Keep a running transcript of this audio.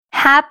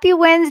Happy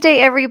Wednesday,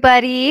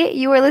 everybody.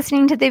 You are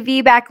listening to the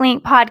VBAC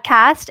Link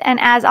podcast. And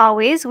as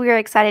always, we are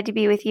excited to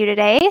be with you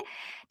today.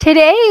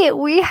 Today,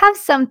 we have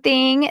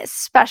something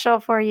special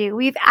for you.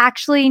 We've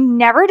actually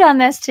never done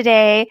this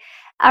today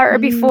or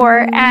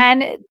before.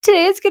 And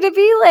today it's going to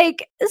be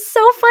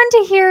so fun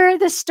to hear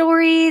the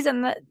stories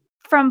and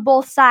from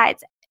both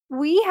sides.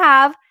 We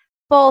have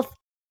both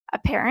a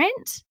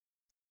parent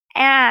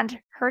and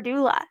her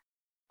doula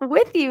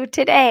with you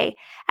today,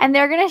 and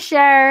they're going to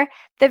share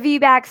the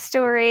VBAC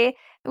story.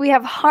 We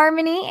have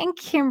Harmony and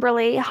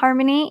Kimberly.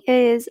 Harmony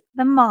is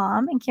the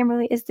mom and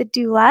Kimberly is the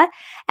doula,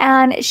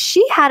 and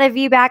she had a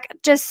VBAC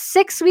just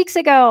 6 weeks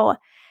ago.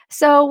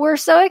 So we're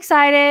so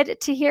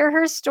excited to hear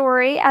her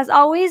story. As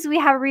always, we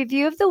have a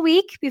review of the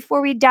week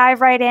before we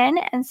dive right in,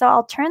 and so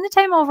I'll turn the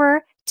time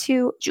over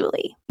to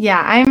Julie.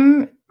 Yeah,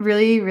 I'm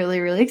really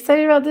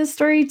excited about this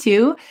story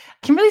too.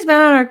 Kimberly's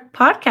been on our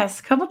podcast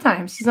a couple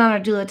times. She's on our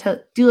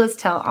Doulas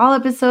Tell All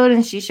episode,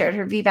 and she shared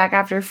her VBAC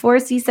after 4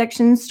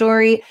 C-section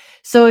story.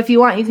 So if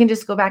you want, you can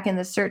just go back in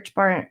the search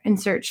bar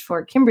and search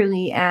for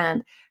Kimberly,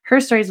 and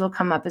her stories will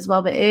come up as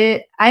well. But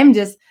I'm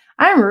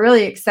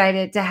really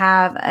excited to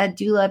have a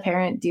doula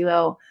parent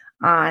duo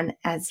on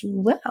as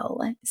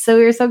well. So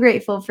we're so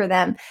grateful for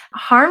them.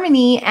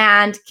 Harmony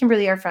and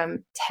Kimberly are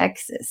from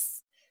Texas.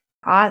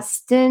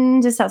 Austin,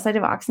 just outside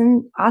of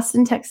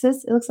Austin,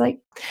 Texas, it looks like.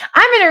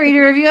 I'm going to read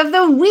a review of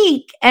the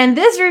week, and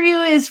this review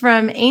is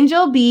from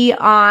Angel B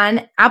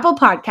on Apple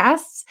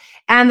Podcasts,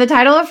 and the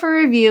title of her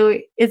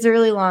review is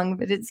really long,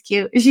 but it's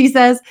cute. She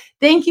says,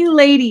 "Thank you,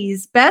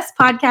 ladies. Best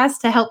podcast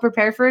to help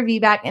prepare for a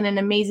VBAC and an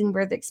amazing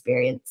birth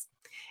experience."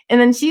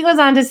 And then she goes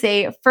on to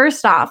say,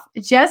 "First off,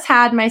 just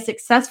had my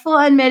successful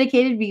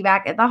unmedicated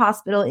VBAC at the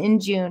hospital in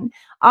June.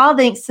 All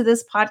thanks to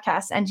this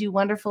podcast and you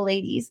wonderful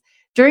ladies.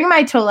 During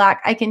my TOLAC,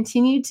 I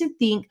continued to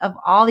think of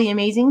all the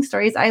amazing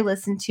stories I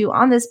listened to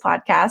on this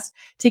podcast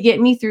to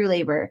get me through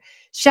labor.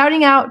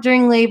 Shouting out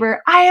during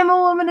labor, 'I am a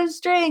woman of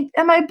strength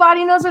and my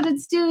body knows what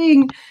it's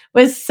doing,'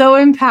 was so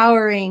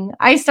empowering.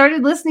 I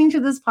started listening to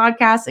this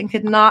podcast and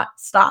could not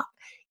stop.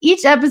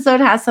 Each episode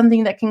has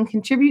something that can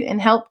contribute and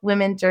help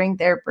women during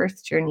their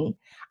birth journey.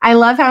 I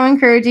love how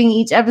encouraging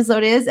each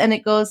episode is, and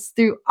it goes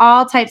through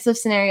all types of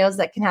scenarios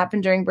that can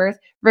happen during birth,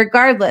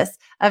 regardless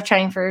of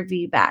trying for a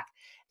VBAC.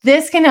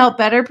 This can help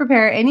better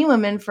prepare any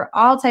woman for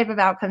all type of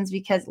outcomes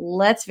because,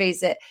 let's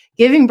face it,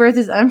 giving birth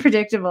is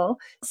unpredictable.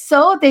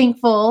 So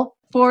thankful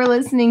for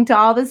listening to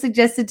all the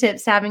suggested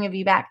tips having a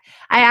VBAC.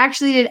 I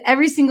actually did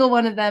every single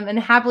one of them and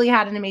happily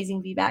had an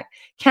amazing VBAC.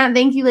 Can't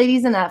thank you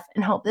ladies enough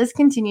and hope this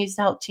continues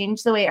to help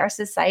change the way our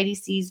society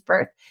sees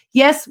birth.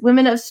 Yes,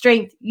 women of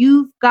strength,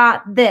 you've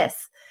got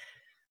this."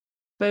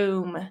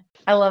 Boom.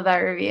 I love that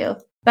review.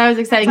 That was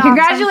exciting. That's awesome.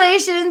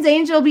 Congratulations,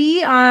 Angel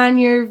B, on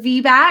your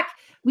VBAC.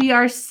 We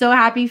are so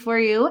happy for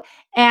you.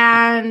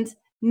 And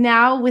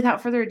now,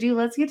 without further ado,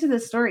 let's get to the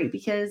story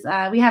because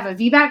we have a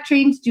VBAC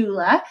trained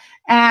doula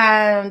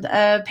and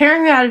a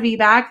parent who had a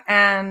VBAC.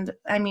 And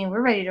we're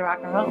ready to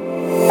rock and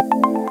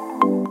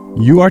roll.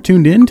 You are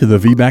tuned in to the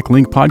VBAC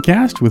Link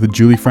podcast with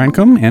Julie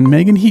Francom and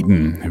Megan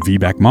Heaton,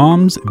 VBAC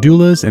moms,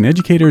 doulas, and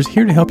educators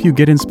here to help you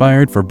get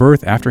inspired for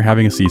birth after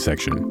having a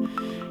C-section.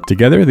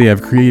 Together, they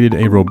have created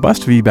a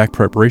robust VBAC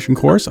preparation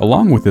course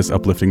along with this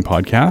uplifting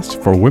podcast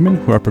for women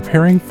who are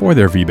preparing for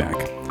their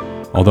VBAC.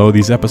 Although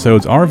these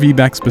episodes are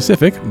VBAC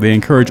specific, they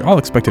encourage all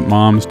expectant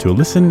moms to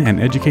listen and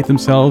educate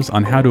themselves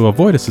on how to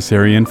avoid a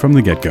cesarean from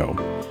the get-go.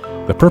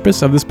 The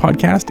purpose of this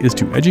podcast is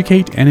to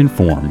educate and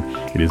inform.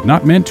 It is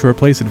not meant to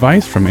replace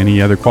advice from any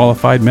other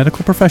qualified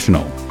medical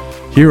professional.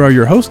 Here are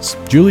your hosts,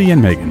 Julie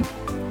and Megan.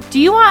 Do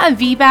you want a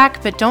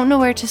VBAC but don't know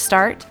where to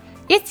start?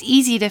 It's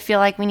easy to feel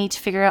like we need to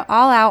figure it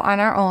all out on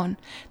our own.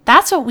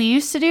 That's what we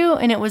used to do,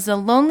 and it was the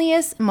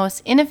loneliest,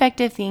 most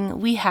ineffective thing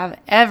we have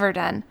ever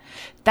done.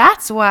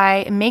 That's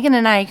why Megan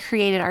and I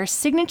created our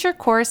signature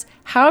course,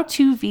 How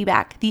to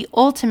VBAC, the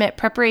ultimate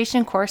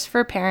preparation course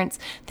for parents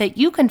that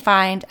you can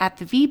find at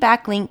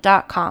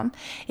thevbaclink.com.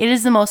 It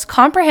is the most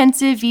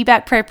comprehensive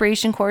VBAC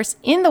preparation course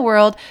in the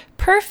world,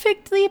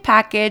 perfectly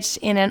packaged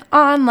in an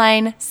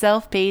online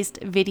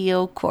self-paced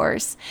video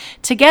course.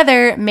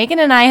 Together, Megan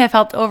and I have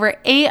helped over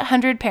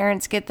 800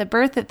 parents get the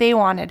birth that they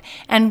wanted,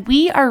 and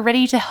we are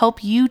ready to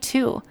help you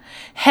too.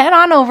 Head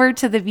on over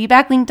to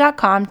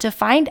thevbaclink.com to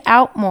find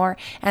out more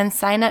and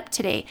sign up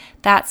today.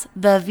 That's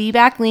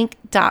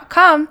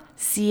thevbaclink.com.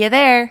 See you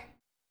there.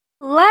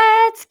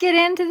 Let's get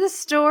into the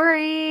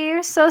story.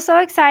 We're so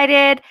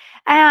excited.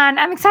 And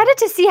I'm excited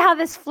to see how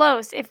this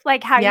flows. If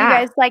how you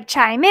guys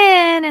chime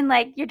in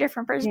and your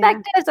different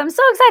perspectives. Yeah. I'm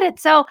so excited.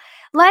 So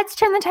let's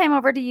turn the time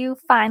over to you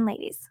fine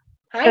ladies.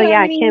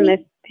 Hi, Kim.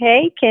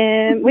 Hey,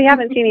 Kim. We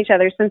haven't seen each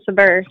other since the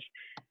birth,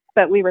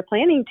 but we were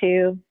planning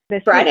to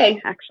this Friday,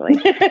 week,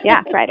 actually.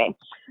 Yeah, Friday.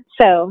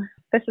 So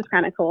this is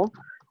kind of cool.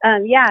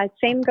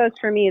 Same goes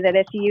for me, that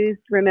if you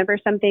remember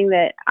something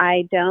that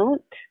I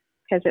don't,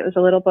 because it was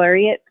a little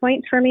blurry at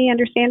points for me,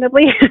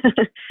 understandably,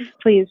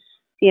 please,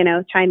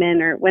 chime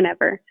in or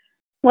whenever.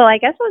 Well, I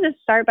guess I'll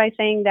just start by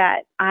saying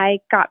that I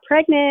got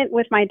pregnant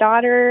with my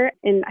daughter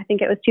in, I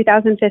think it was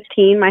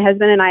 2015. My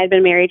husband and I had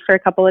been married for a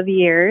couple of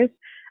years.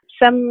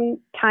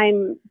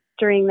 Sometime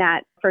during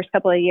that first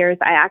couple of years,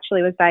 I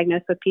actually was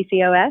diagnosed with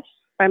PCOS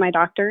by my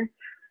doctor.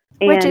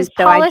 Which is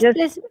so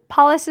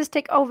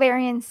polycystic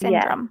ovarian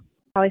syndrome.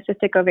 Yes,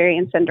 polycystic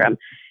ovarian syndrome.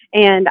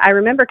 And I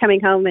remember coming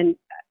home and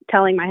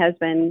telling my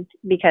husband,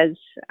 because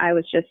I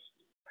was just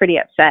pretty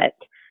upset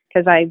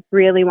because I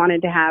really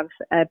wanted to have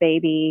a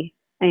baby.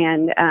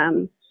 And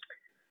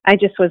I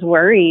just was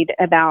worried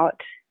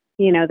about,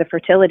 the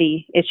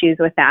fertility issues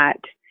with that.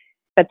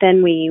 But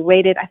then we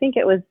waited, I think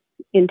it was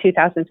in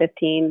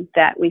 2015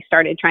 that we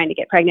started trying to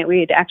get pregnant. We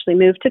had actually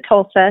moved to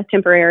Tulsa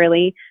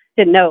temporarily.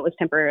 Didn't know it was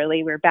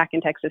temporarily. We're back in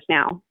Texas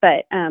now.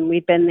 But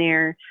we'd been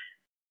there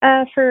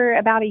for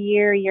about a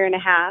year and a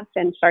half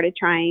and started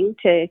trying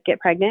to get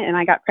pregnant. And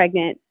I got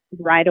pregnant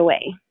right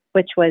away,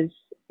 which was,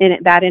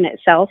 that in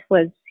itself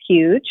was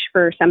huge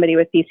for somebody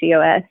with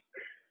PCOS.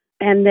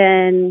 And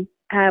then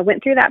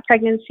went through that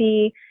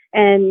pregnancy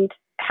and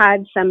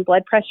had some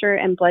blood pressure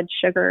and blood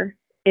sugar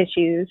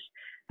issues.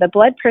 The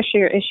blood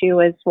pressure issue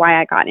was why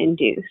I got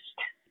induced.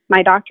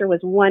 My doctor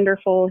was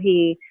wonderful.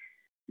 He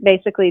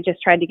basically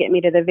just tried to get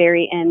me to the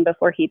very end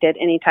before he did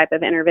any type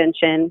of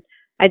intervention.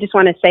 I just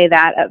want to say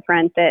that up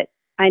front, that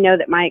I know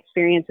that my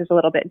experience is a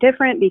little bit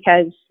different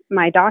because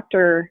my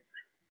doctor,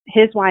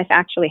 his wife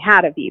actually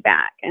had a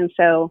VBAC.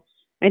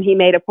 And he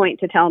made a point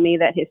to tell me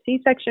that his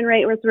C-section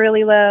rate was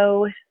really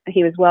low.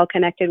 He was well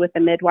connected with the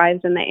midwives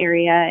in the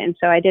area. And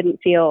so I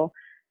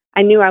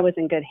knew I was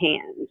in good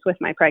hands with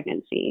my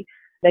pregnancy,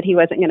 that he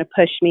wasn't going to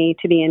push me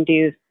to be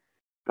induced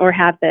or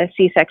have the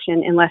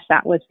C-section unless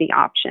that was the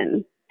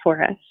option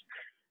for us.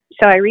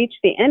 So I reached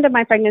the end of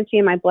my pregnancy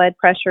and my blood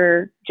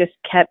pressure just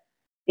kept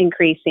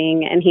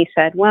increasing. And he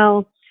said,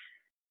 well,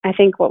 I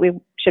think what we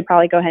should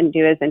probably go ahead and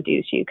do is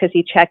induce you, because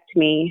he checked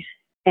me,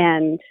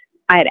 and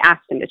I had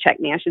asked him to check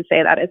me. I should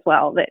say that as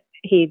well, that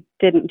he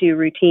didn't do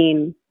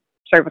routine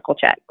cervical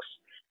checks.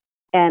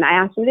 And I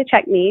asked him to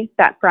check me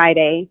that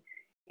Friday,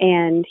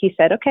 and he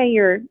said, okay,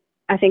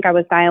 I think I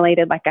was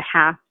dilated like a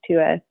half to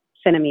a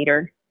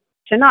centimeter.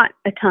 So not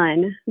a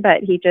ton,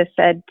 but he just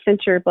said,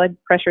 since your blood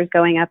pressure is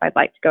going up, I'd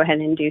like to go ahead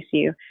and induce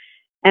you.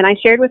 And I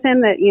shared with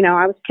him that,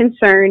 I was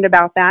concerned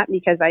about that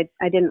because I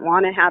didn't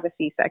want to have a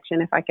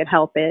C-section if I could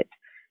help it.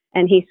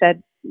 And he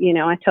said,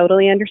 I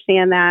totally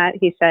understand that.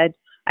 He said,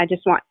 I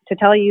just want to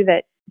tell you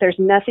that there's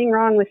nothing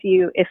wrong with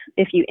you.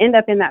 If you end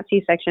up in that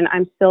C-section,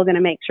 I'm still going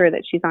to make sure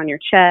that she's on your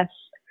chest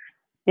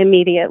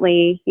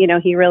immediately.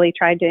 He really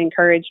tried to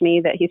encourage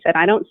me, that he said,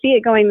 I don't see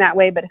it going that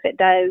way, but if it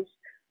does,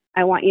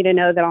 I want you to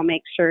know that I'll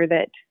make sure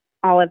that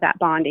all of that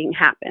bonding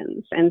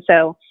happens. And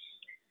so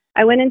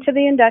I went into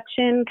the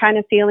induction kind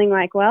of feeling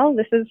like, well,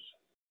 this is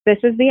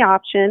the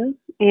option.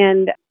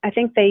 And I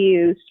think they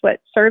used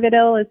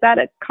Cervidil. Is that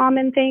a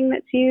common thing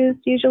that's used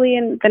usually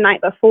in the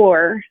night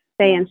before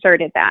they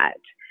inserted that?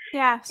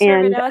 Yeah,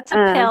 Cervidil. It's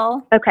a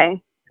pill.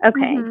 Okay.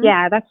 Mm-hmm.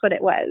 Yeah, that's what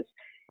it was.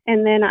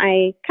 And then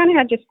I kind of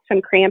had just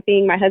some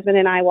cramping. My husband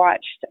and I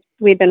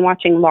we'd been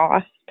watching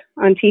Lost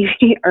on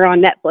TV or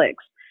on Netflix.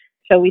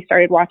 So we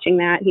started watching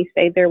that. He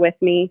stayed there with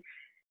me,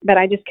 but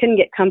I just couldn't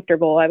get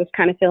comfortable. I was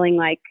kind of feeling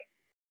like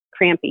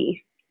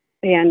crampy.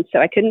 And so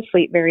I couldn't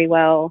sleep very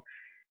well,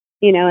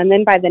 and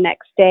then by the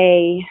next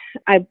day,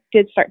 I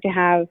did start to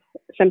have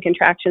some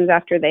contractions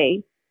after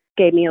they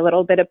gave me a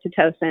little bit of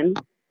Pitocin.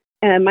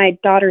 And my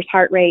daughter's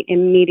heart rate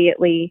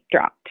immediately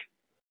dropped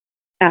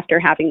after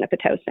having the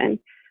Pitocin.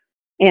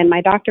 And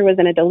my doctor was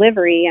in a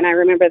delivery, and I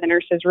remember the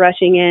nurses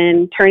rushing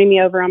in, turning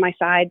me over on my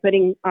side,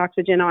 putting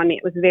oxygen on me.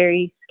 It was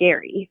very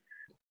scary.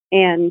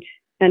 And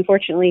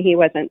unfortunately, he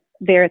wasn't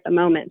there at the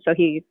moment. So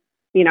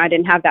I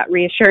didn't have that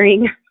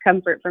reassuring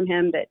comfort from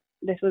him that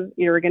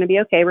you were going to be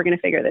okay. We're going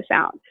to figure this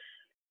out.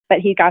 But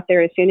he got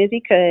there as soon as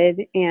he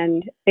could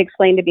and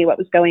explained to me what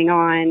was going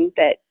on,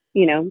 that,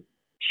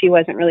 she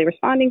wasn't really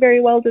responding very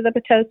well to the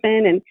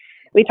Pitocin. And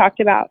we talked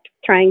about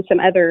trying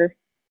some other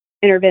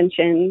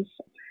interventions.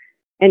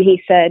 And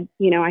he said,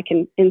 I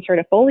can insert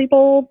a Foley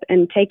bulb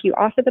and take you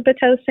off of the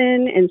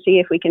Pitocin and see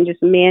if we can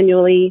just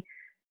manually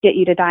get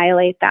you to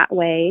dilate that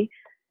way.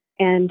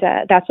 And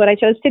that's what I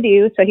chose to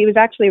do. So he was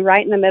actually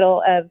right in the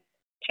middle of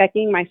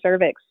checking my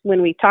cervix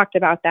when we talked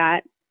about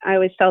that. I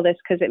always tell this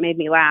because it made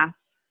me laugh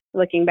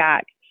looking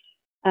back.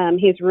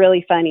 He's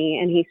really funny.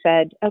 And he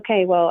said,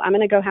 okay, well, I'm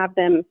going to go have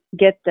them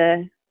get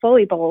the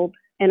Foley bulb,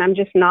 and I'm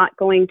just not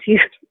going to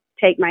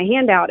take my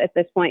hand out at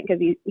this point, because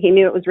he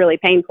knew it was really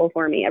painful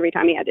for me every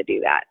time he had to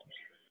do that.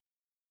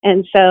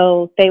 And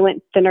so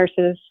the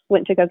nurses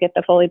went to go get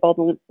the Foley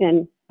bulb.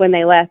 And when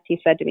they left, he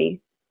said to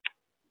me,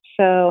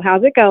 so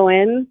how's it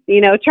going?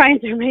 Trying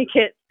to make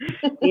it,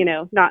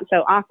 not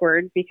so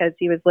awkward, because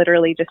he was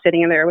literally just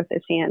sitting there with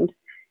his hand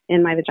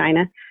in my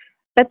vagina.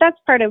 But that's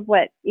part of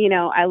what,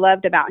 I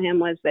loved about him,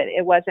 was that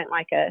it wasn't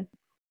like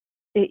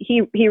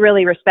he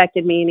really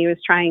respected me, and he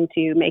was trying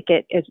to make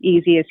it as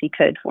easy as he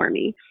could for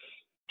me.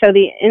 So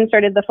they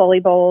inserted the Foley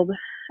bulb.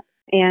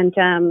 And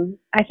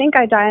I think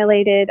I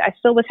dilated. I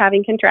still was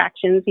having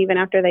contractions even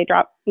after they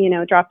dropped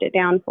it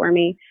down for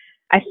me.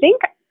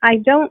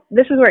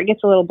 This is where it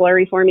gets a little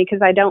blurry for me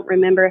because I don't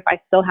remember if I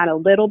still had a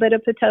little bit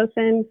of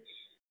Pitocin,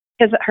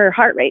 because her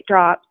heart rate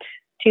dropped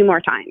 2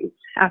 more times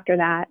after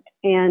that.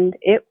 And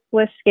it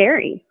was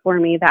scary for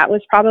me. That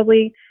was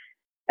probably,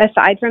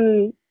 aside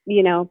from,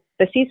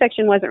 the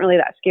C-section wasn't really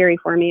that scary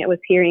for me. It was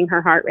hearing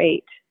her heart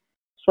rate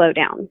slow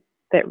down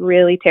that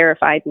really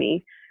terrified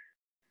me.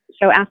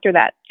 So after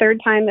that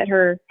 3rd time that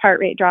her heart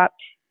rate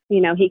dropped,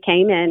 he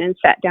came in and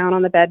sat down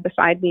on the bed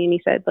beside me and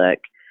he said, look,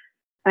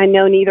 I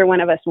know neither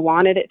one of us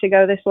wanted it to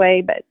go this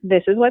way, but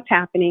this is what's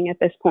happening at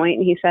this point.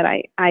 And he said,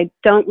 I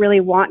don't really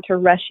want to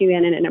rush you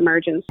in an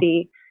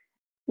emergency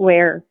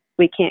where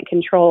we can't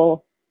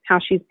control how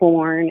she's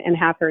born and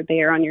have her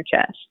there on your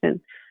chest. And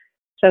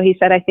so he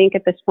said, I think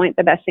at this point,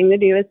 the best thing to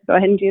do is go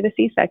ahead and do the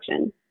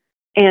C-section.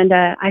 And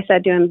I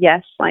said to him,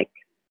 yes. Like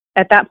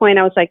at that point,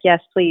 I was like, yes,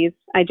 please.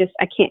 I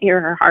can't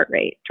hear her heart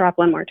rate drop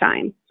 1 more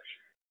time.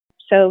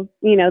 So,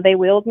 they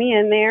wheeled me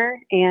in there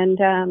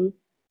and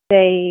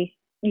they,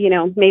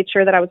 made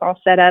sure that I was all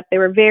set up. They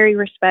were very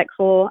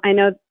respectful. I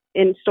know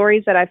in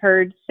stories that I've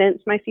heard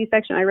since my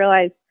C-section, I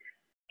realized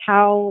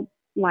how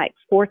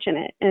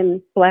fortunate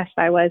and blessed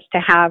I was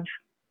to have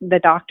the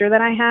doctor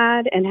that I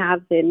had and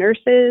have the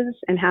nurses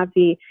and have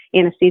the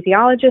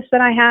anesthesiologist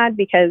that I had,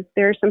 because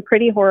there are some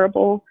pretty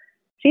horrible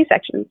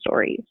C-section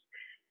stories.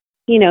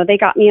 They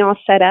got me all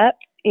set up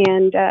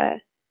and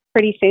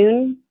pretty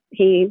soon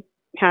he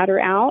had her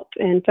out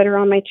and put her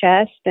on my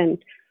chest, and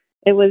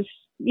it was,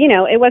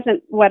 it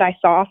wasn't what I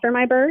saw for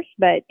my birth,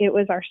 but it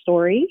was our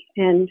story.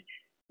 And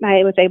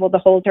I was able to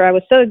hold her. I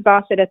was so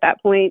exhausted at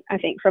that point, I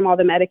think, from all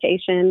the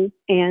medication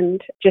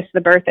and just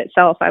the birth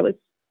itself. I was,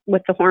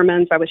 with the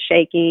hormones, I was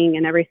shaking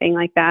and everything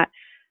like that.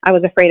 I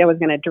was afraid I was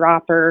going to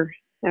drop her.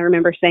 I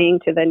remember saying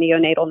to the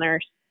neonatal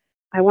nurse,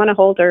 I want to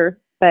hold her,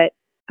 but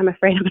I'm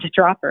afraid I'm going to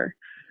drop her.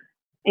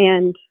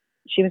 And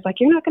she was like,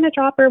 you're not going to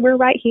drop her. We're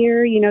right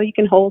here. You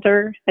can hold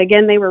her.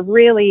 Again, they were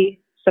really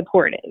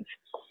supportive.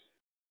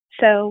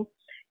 So,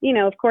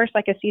 of course,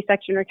 like a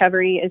C-section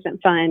recovery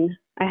isn't fun.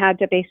 I had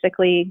to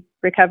basically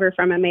recover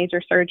from a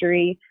major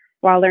surgery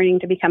while learning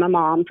to become a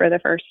mom for the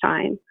first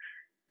time.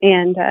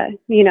 And,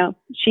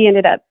 she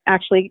ended up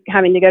actually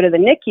having to go to the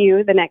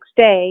NICU the next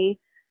day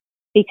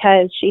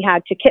because she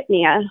had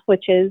tachypnea,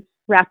 which is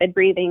rapid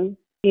breathing,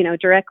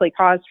 directly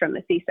caused from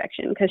the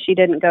C-section, because she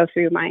didn't go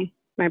through my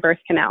birth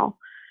canal.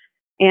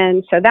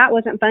 And so that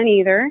wasn't fun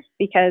either,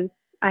 because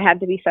I had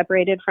to be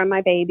separated from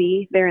my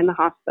baby there in the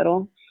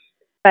hospital.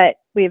 But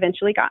we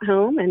eventually got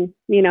home and,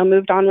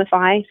 moved on with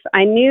life.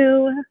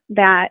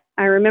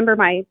 I remember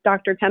my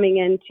doctor coming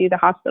into the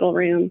hospital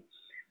room,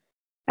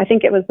 I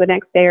think it was the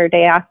next day or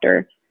day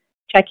after,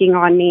 checking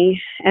on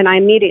me. And I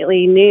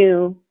immediately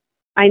knew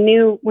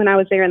when I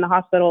was there in the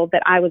hospital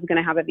that I was going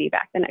to have a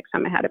VBAC the next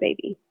time I had a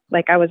baby.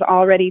 Like I was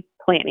already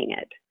planning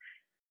it.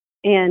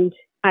 And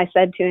I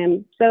said to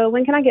him, so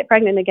when can I get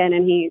pregnant again?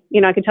 And he,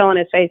 I could tell on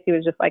his face, he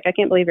was just like, I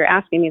can't believe you're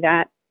asking me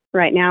that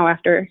right now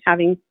after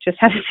having just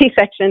had a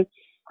C-section.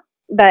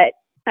 But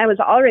I was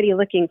already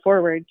looking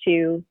forward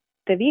to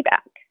the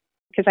VBAC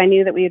because I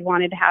knew that we had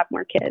wanted to have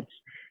more kids.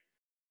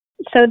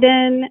 So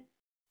then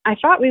I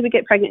thought we would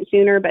get pregnant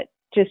sooner, but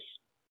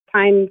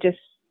time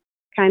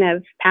kind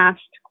of passed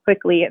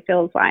quickly, it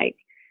feels like.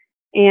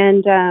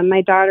 And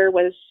my daughter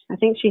I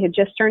think she had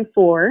just turned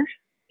 4.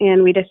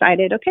 And we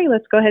decided, okay,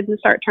 let's go ahead and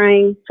start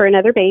trying for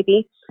another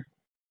baby.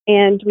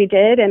 And we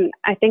did. And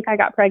I think I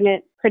got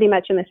pregnant pretty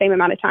much in the same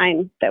amount of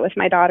time that with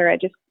my daughter. I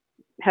just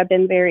have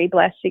been very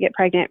blessed to get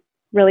pregnant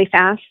really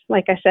fast,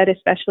 like I said,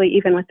 especially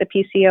even with the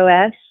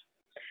PCOS.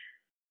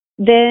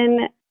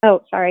 Then,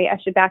 I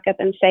should back up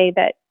and say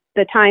that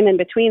the time in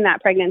between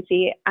that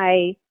pregnancy,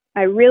 I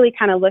really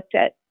kind of looked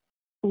at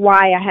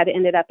why I had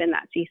ended up in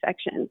that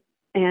C-section.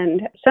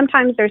 And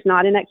sometimes there's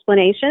not an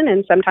explanation,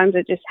 and sometimes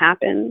it just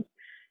happens.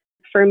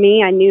 For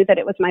me, I knew that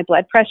it was my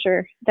blood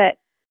pressure that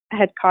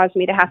had caused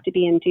me to have to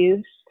be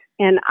induced.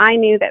 And I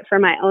knew that for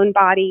my own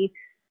body,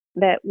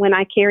 that when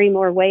I carry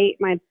more weight,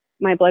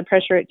 my blood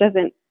pressure, it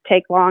doesn't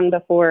take long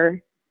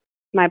before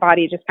my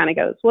body just kind of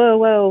goes,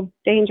 whoa,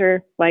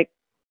 danger,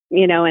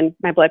 and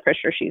my blood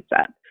pressure shoots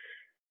up.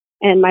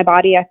 And my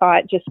body, I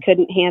thought, just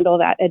couldn't handle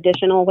that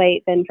additional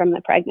weight then from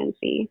the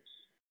pregnancy.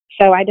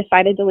 So I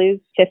decided to lose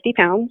 50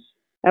 pounds.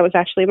 That was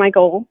actually my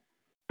goal.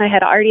 I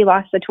had already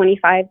lost the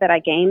 25 that I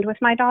gained with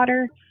my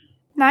daughter.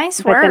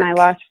 Nice work. But then I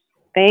lost.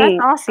 Thanks.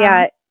 That's awesome.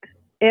 Yeah,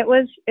 it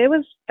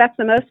was, that's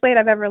the most weight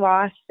I've ever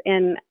lost.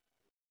 And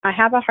I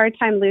have a hard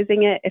time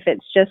losing it if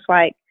it's just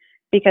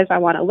because I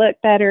want to look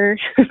better.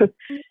 Yeah.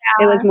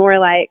 It was more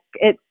like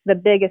it's the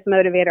biggest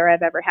motivator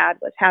I've ever had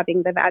was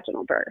having the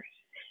vaginal birth.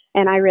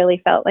 And I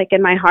really felt like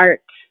in my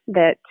heart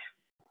that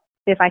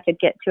if I could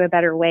get to a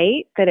better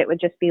weight, that it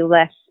would just be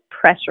less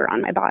pressure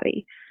on my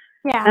body.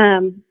 Yeah.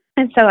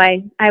 And so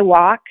I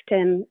walked,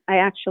 and I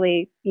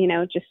actually,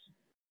 just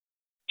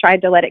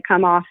tried to let it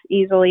come off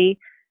easily.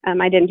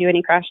 I didn't do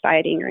any crash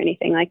dieting or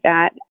anything like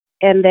that.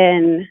 And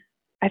then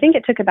I think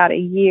it took about a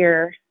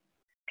year,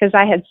 because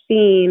I had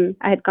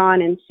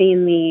gone and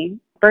seen the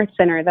birth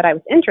center that I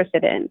was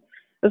interested in. It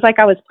was like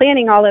I was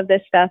planning all of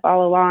this stuff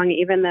all along,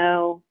 even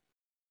though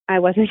I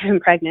wasn't even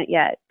pregnant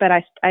yet. But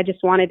I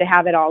just wanted to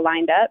have it all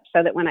lined up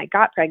so that when I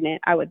got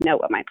pregnant, I would know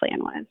what my plan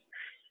was.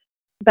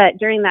 But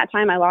during that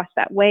time, I lost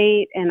that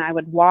weight and I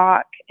would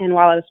walk. And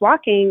while I was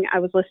walking, I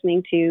was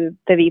listening to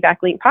the VBAC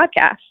Link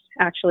podcast,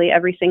 actually,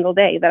 every single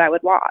day that I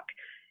would walk.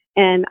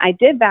 And I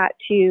did that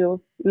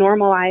to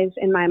normalize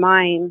in my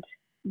mind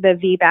the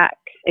VBAC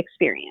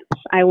experience.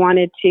 I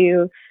wanted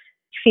to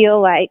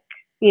feel like,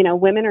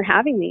 women are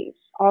having these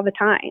all the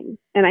time.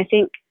 And I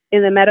think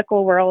in the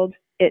medical world,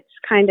 it's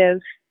kind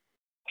of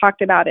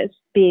talked about as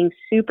being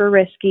super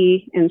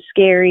risky and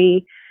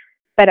scary.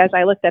 But as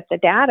I looked at the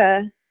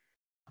data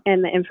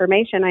and the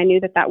information, I knew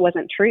that that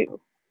wasn't true.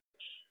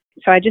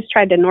 So I just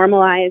tried to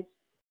normalize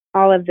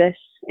all of this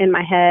in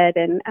my head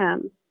and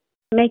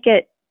make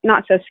it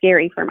not so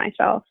scary for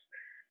myself.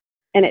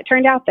 And it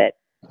turned out that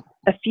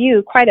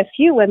quite a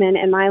few women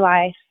in my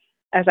life,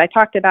 as I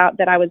talked about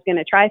that I was going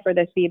to try for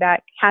this VBAC,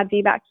 had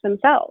VBACs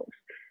themselves.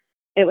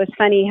 It was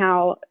funny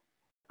how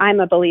I'm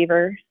a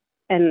believer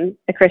and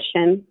a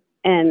Christian,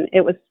 and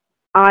it was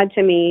odd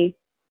to me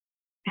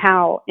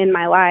how in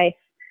my life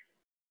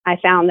I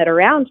found that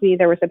around me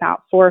there was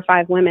about 4 or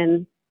 5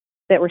 women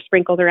that were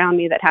sprinkled around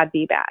me that had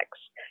VBACs.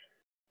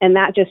 And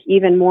that just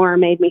even more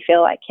made me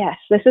feel like, yes,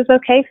 this is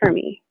okay for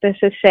me. This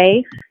is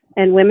safe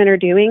and women are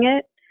doing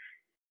it.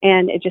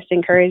 And it just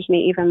encouraged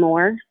me even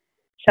more.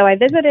 So I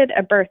visited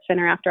a birth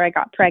center after I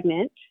got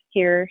pregnant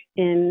here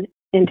in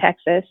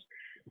Texas,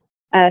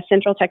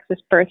 Central Texas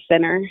Birth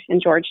Center in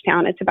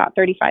Georgetown. It's about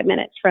 35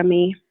 minutes from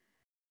me.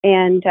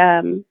 And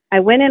I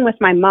went in with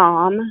my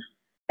mom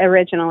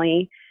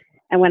originally.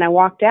 And when I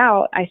walked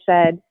out, I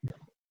said,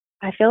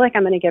 I feel like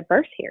I'm going to give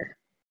birth here.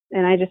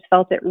 And I just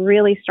felt it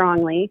really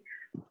strongly.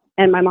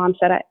 And my mom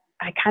said,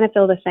 I kind of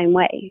feel the same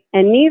way.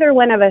 And neither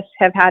one of us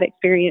have had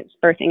experience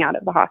birthing out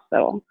of the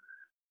hospital.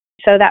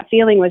 So that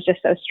feeling was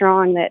just so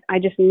strong that I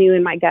just knew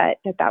in my gut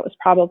that that was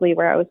probably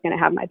where I was going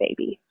to have my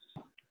baby.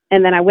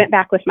 And then I went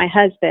back with my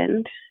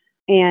husband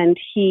and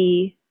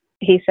he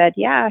said,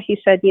 I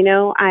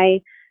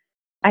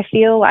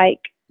feel like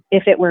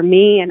if it were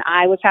me and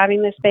I was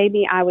having this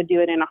baby, I would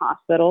do it in a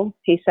hospital.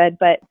 He said,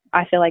 but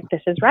I feel like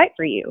this is right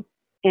for you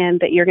and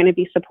that you're going to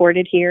be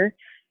supported here.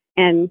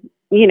 And,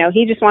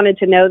 he just wanted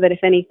to know that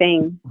if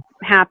anything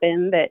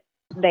happened, that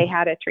they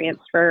had a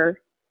transfer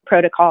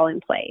protocol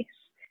in place.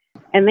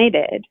 And they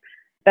did.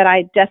 But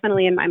I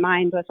definitely in my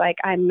mind was like,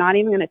 I'm not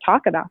even going to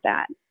talk about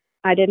that.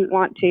 I didn't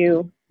want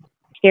to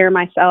scare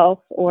myself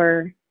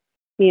or,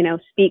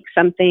 speak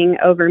something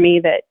over me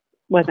that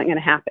wasn't going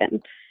to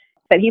happen.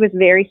 But he was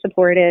very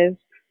supportive.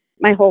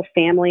 My whole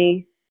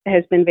family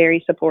has been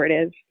very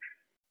supportive.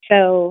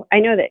 So I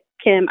know that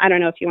Kim, I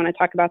don't know if you want to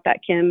talk about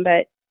that, Kim,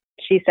 but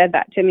she said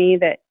that to me,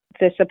 that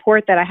the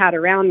support that I had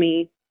around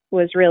me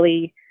was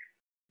really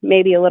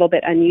maybe a little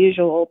bit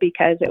unusual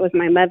because it was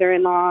my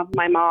mother-in-law,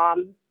 my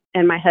mom,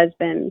 and my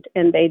husband,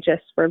 and they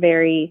just were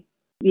very,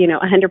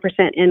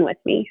 100% in with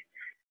me,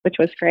 which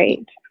was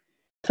great.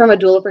 From a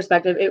doula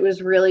perspective, it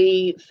was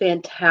really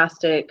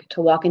fantastic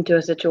to walk into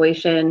a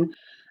situation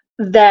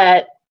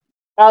that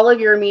all of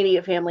your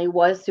immediate family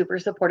was super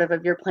supportive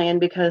of your plan,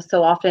 because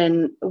so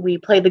often we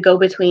play the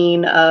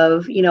go-between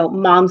of,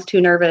 mom's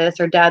too nervous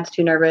or dad's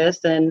too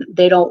nervous, and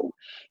they don't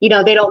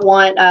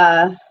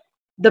want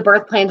the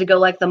birth plan to go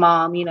like the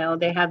mom.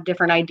 They have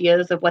different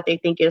ideas of what they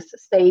think is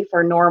safe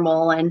or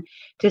normal. And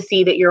to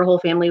see that your whole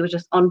family was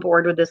just on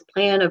board with this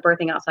plan of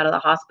birthing outside of the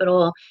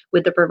hospital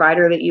with the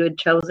provider that you had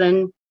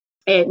chosen,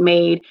 it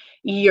made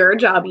your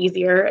job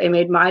easier. It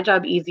made my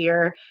job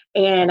easier.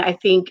 And I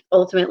think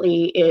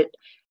ultimately it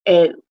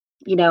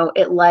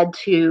led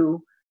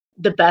to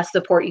the best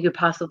support you could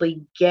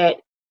possibly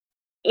get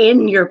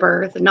in your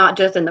birth, not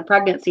just in the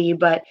pregnancy,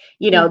 but,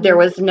 there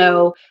was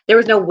no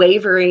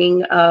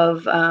wavering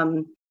of,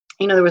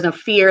 there was no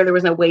fear, there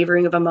was no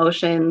wavering of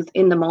emotions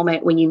in the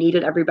moment when you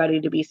needed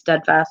everybody to be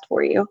steadfast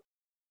for you.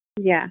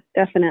 Yeah,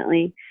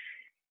 definitely.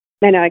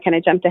 I know I kind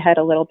of jumped ahead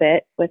a little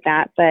bit with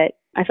that, but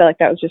I feel like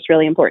that was just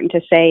really important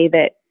to say,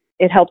 that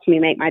it helped me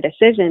make my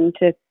decision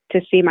to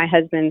see my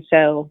husband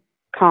so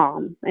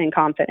calm and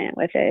confident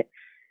with it,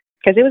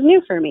 because it was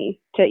new for me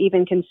to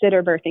even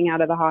consider birthing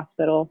out of the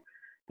hospital.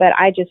 But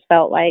I just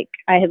felt like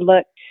I had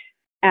looked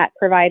at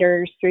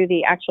providers through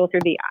the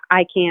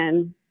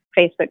ICANN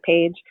Facebook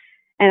page,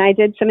 and I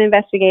did some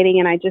investigating,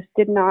 and I just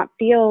did not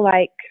feel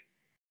like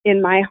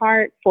in my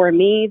heart for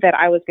me that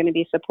I was going to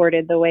be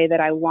supported the way that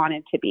I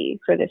wanted to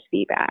be for this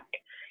VBAC.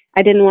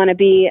 I didn't want to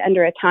be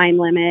under a time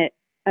limit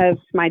of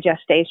my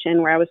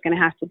gestation where I was going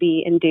to have to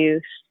be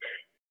induced.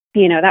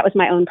 That was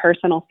my own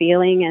personal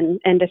feeling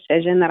and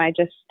decision that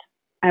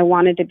I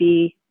wanted to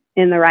be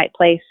in the right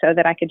place so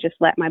that I could just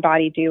let my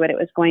body do what it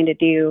was going to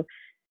do.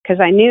 Because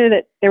I knew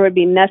that there would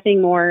be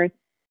nothing more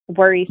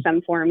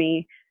worrisome for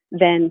me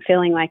than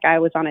feeling like I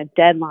was on a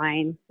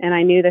deadline. And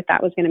I knew that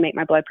that was going to make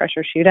my blood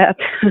pressure shoot up.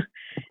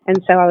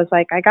 And so I was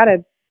like, I got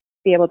to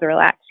be able to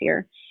relax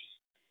here.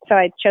 So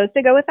I chose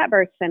to go with that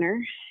birth center.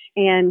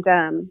 And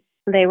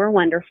they were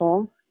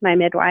wonderful, my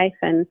midwife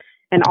and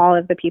all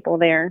of the people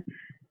there.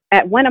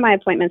 At one of my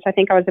appointments, I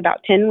think I was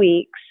about 10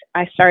 weeks,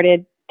 I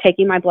started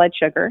taking my blood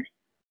sugar,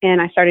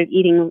 and I started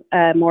eating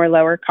more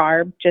lower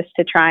carb just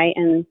to try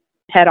and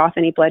head off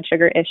any blood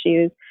sugar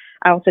issues.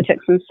 I also took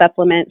some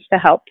supplements to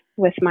help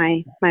with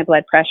my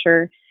blood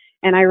pressure.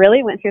 And I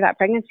really went through that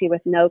pregnancy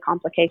with no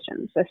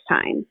complications this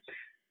time.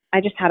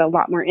 I just had a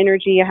lot more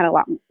energy. I had a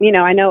lot,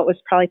 I know it was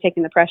probably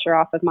taking the pressure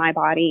off of my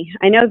body.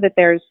 I know that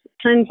there's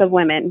tons of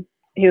women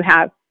who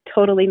have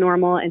totally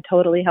normal and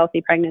totally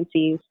healthy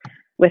pregnancies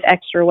with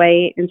extra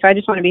weight. And so I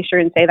just want to be sure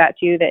and say that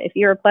to you, that if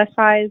you're a plus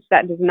size,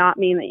 that does not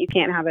mean that you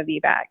can't have a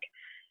VBAC.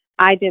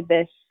 I did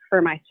this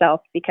for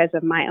myself because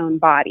of my own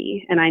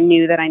body, and I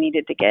knew that I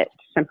needed to get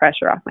some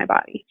pressure off my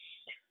body.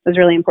 It was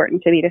really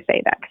important to me to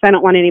say that, because I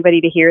don't want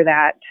anybody to hear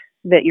that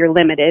you're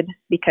limited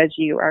because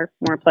you are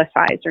more plus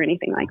size or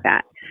anything like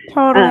that.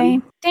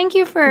 Totally. Thank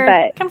you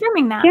for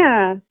confirming that.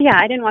 Yeah,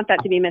 I didn't want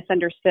that to be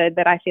misunderstood,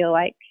 that I feel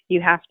like you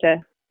have to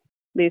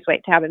lose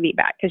weight to have a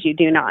VBAC, because you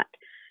do not.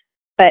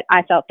 But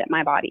I felt that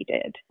my body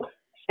did.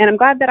 And I'm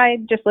glad that I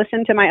just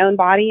listened to my own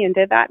body and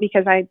did that,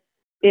 because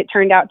it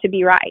turned out to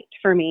be right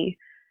for me.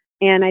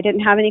 And I didn't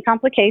have any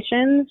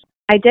complications.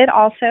 I did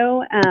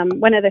also,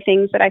 one of the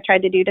things that I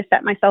tried to do to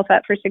set myself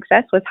up for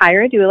success was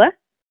hire a doula,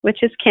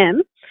 which is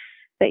Kim,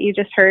 that you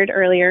just heard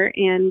earlier.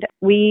 And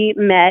we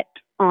met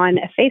on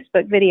a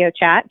Facebook video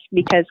chat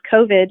because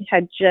COVID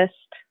had just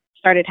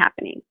started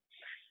happening.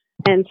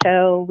 And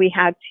so we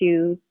had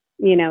to,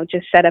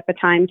 just set up a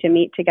time to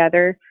meet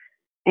together.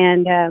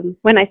 And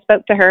when I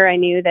spoke to her, I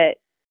knew that,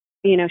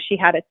 she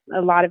had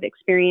a lot of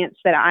experience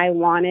that I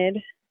wanted.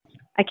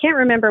 I can't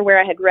remember where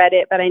I had read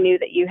it, but I knew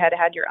that you had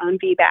your own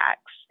VBACs.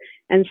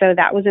 And so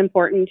that was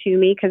important to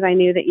me, because I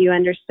knew that you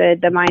understood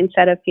the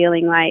mindset of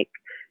feeling like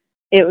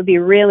it would be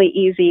really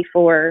easy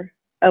for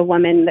a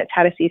woman that's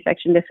had a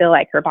C-section to feel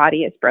like her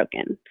body is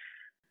broken.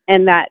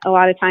 And that a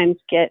lot of times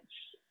gets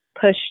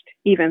pushed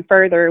even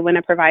further when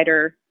a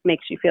provider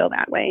makes you feel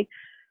that way.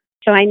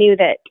 So I knew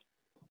that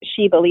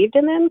she believed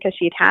in them because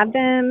she'd had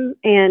them.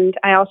 And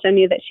I also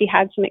knew that she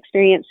had some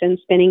experience in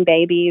spinning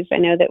babies. I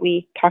know that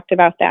we talked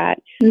about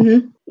that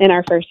in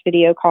our first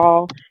video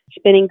call,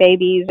 spinning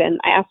babies.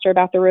 And I asked her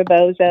about the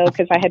rebozo,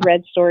 because I had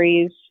read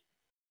stories,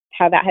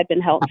 how that had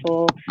been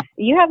helpful.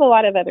 You have a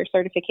lot of other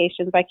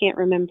certifications. I can't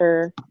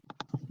remember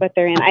what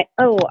they're in.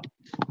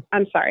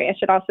 I'm sorry. I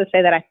should also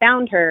say that I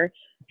found her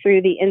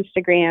through the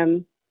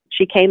Instagram.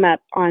 She came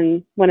up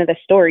on one of the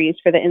stories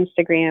for the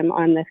Instagram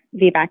on the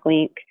VBAC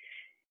link.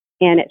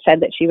 And it said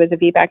that she was a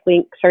VBAC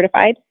link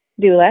certified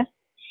doula.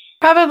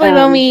 Probably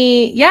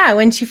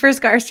when she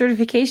first got her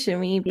certification,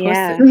 we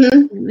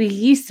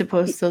used to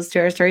post those to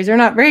our stories. We're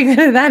not very good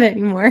at that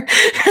anymore.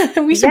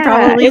 We should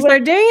probably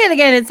start doing it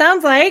again, it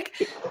sounds like.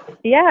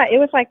 Yeah, it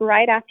was like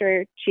right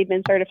after she'd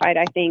been certified,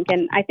 I think.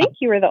 And I think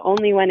you were the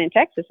only one in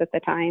Texas at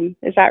the time.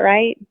 Is that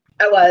right?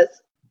 I was.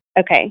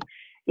 Okay.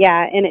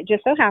 Yeah. And it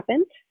just so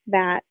happened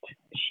that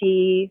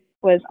she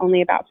was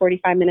only about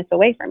 45 minutes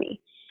away from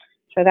me.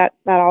 So that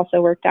also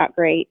worked out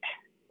great.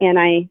 And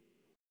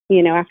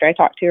after I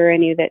talked to her, I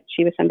knew that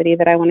she was somebody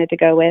that I wanted to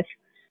go with.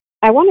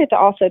 I wanted to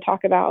also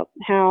talk about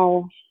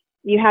how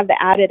you have the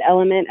added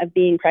element of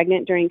being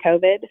pregnant during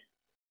COVID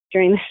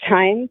during this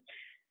time,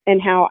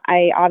 and how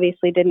I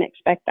obviously didn't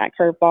expect that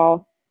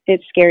curveball.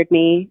 It scared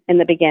me in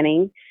the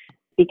beginning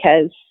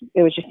because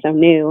it was just so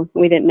new.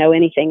 We didn't know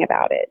anything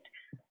about it.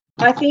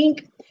 I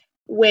think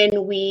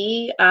when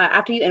we,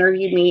 after you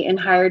interviewed me and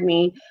hired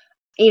me,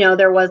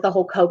 there was the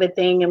whole COVID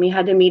thing and we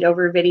had to meet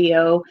over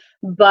video,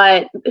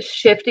 but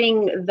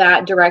shifting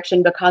that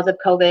direction because of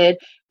COVID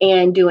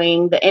and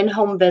doing the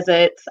in-home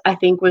visits, I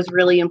think was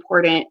really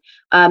important.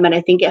 And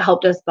I think it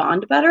helped us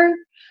bond better.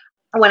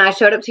 When I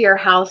showed up to your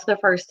house the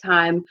first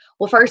time,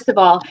 well, first of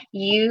all,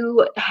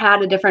 you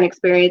had a different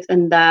experience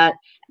in that,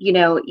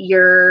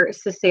 your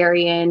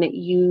cesarean,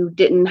 you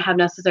didn't have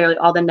necessarily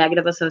all the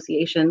negative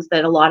associations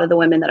that a lot of the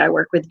women that I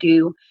work with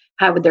do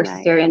have with their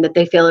cesarean, that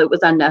they feel it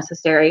was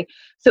unnecessary.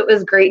 So it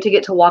was great to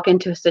get to walk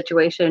into a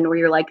situation where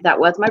you're like, that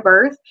was my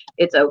birth.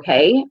 It's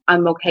okay.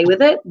 I'm okay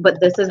with it. But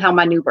this is how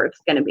my new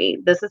birth's going to be.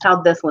 This is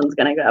how this one's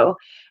going to go.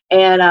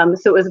 And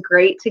so it was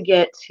great to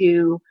get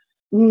to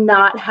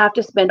not have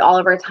to spend all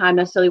of our time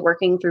necessarily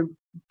working through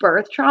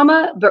birth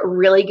trauma, but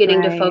really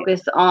getting to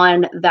focus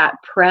on that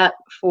prep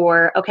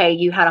for, okay,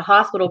 you had a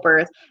hospital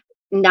birth.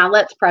 Now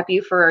let's prep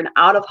you for an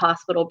out of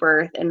hospital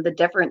birth and the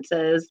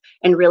differences,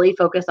 and really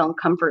focus on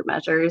comfort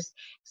measures.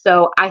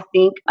 So I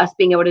think us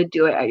being able to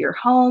do it at your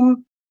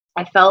home,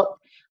 I felt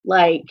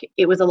like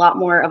it was a lot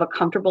more of a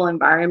comfortable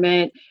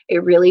environment.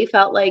 It really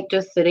felt like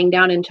just sitting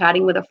down and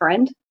chatting with a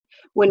friend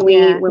when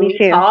we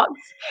talked.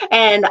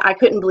 And I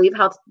couldn't believe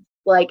how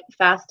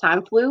fast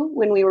time flew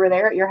when we were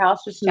there at your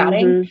house just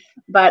chatting.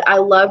 But I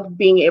loved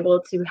being able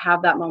to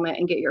have that moment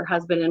and get your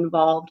husband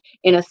involved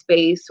in a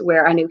space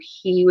where I knew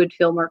he would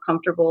feel more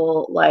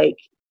comfortable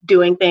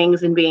doing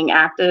things and being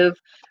active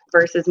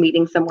versus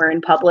meeting somewhere in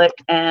public.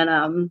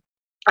 And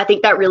I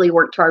think that really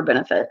worked to our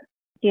benefit.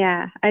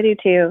 Yeah, I do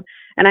too.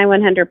 And I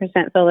 100%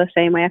 feel the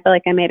same way. I feel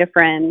like I made a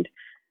friend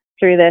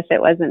through this.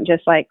 It wasn't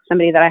just like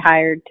somebody that I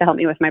hired to help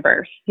me with my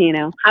birth, you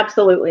know?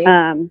 Absolutely.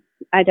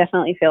 I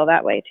definitely feel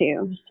that way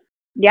too.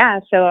 Yeah,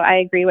 so I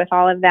agree with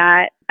all of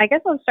that. I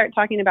guess I'll start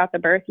talking about the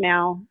birth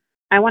now.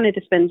 I wanted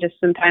to spend just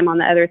some time on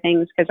the other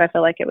things because I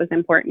feel like it was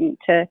important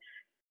to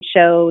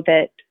show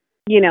that,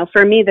 you know,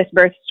 for me, this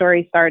birth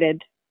story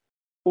started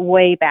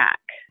way back.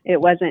 It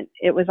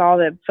was all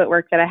the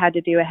footwork that I had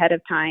to do ahead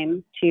of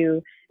time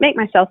to make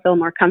myself feel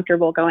more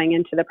comfortable going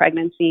into the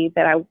pregnancy,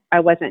 that I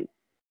wasn't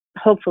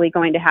hopefully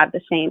going to have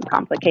the same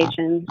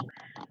complications.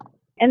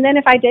 And then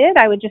if I did,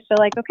 I would just feel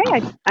like,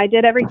 okay, I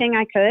did everything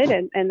I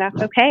could, and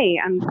that's okay.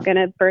 I'm going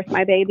to birth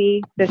my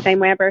baby the same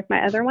way I birthed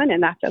my other one,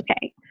 and that's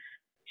okay.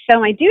 So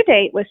my due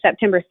date was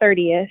September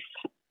 30th,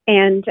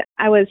 and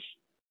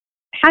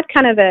had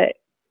kind of a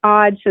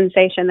odd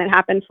sensation that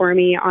happened for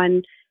me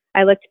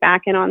I looked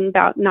back, and on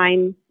about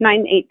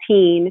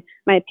 9/18,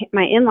 my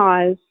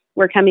in-laws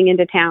were coming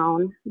into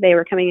town. They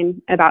were coming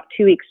in about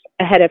 2 weeks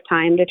ahead of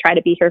time to try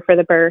to be here for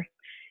the birth.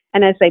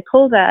 And as they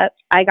pulled up,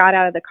 I got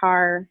out of the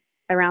car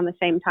around the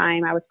same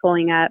time I was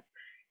pulling up,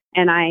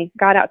 and I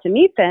got out to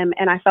meet them,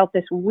 and I felt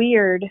this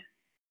weird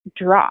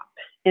drop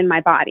in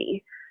my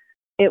body.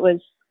 It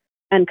was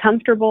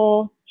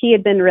uncomfortable. He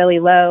had been really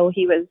low.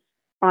 He was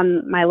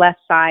on my left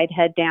side,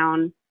 head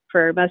down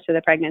for most of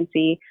the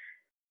pregnancy.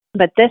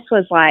 But this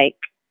was like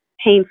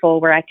painful,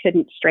 where I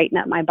couldn't straighten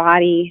up my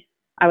body.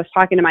 I was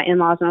talking to my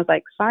in-laws, and I was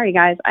like, sorry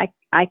guys,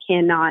 I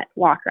cannot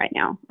walk right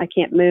now. I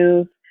can't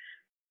move.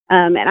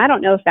 And I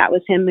don't know if that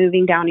was him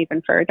moving down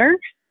even further.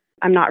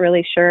 I'm not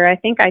really sure. I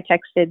think I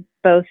texted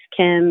both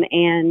Kim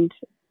and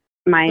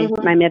my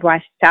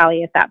midwife,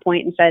 Sally, at that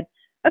point and said,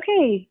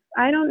 okay,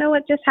 I don't know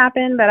what just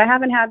happened, but I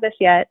haven't had this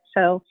yet.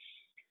 So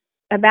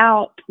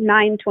about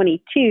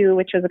 9/22,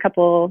 which was a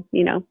couple,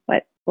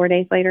 4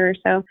 days later or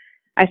so,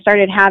 I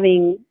started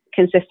having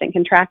consistent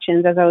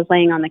contractions as I was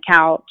laying on the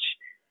couch,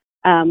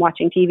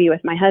 watching TV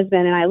with my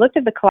husband. And I looked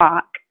at the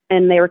clock,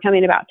 and they were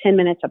coming about 10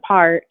 minutes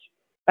apart,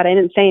 but I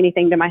didn't say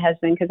anything to my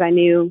husband because I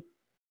knew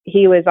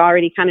he was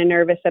already kind of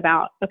nervous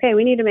about, okay,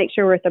 we need to make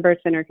sure we're at the birth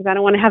center because I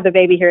don't want to have the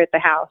baby here at the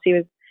house. He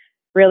was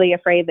really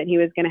afraid that he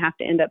was going to have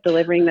to end up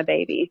delivering the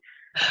baby.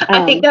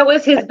 I think that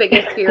was his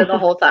biggest fear the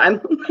whole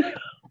time.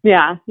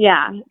 Yeah.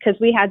 Because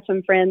we had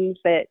some friends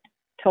that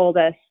told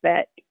us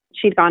that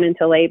she'd gone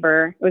into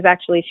labor. She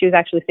was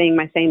actually seeing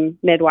my same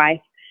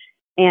midwife,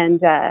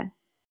 and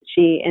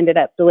she ended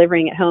up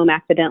delivering at home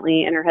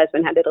accidentally, and her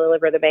husband had to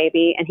deliver the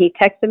baby. And he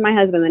texted my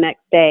husband the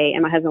next day,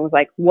 and my husband was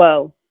like,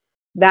 whoa,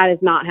 that is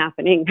not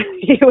happening.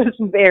 He was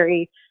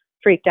very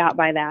freaked out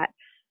by that.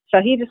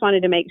 So he just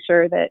wanted to make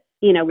sure that,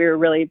 we were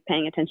really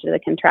paying attention to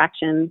the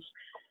contractions.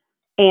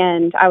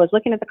 And I was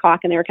looking at the clock,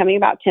 and they were coming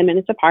about 10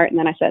 minutes apart. And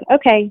then I said,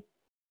 okay,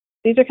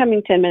 these are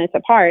coming 10 minutes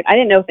apart. I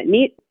didn't know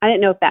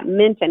if that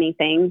meant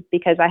anything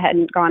because I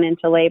hadn't gone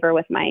into labor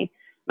with my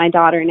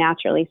daughter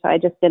naturally. So I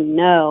just didn't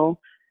know.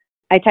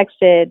 I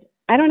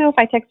don't know if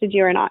I texted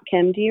you or not,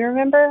 Kim. Do you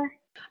remember?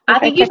 I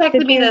think you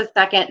texted me the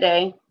second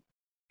day.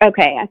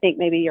 Okay. I think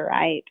maybe you're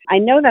right. I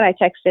know that I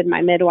texted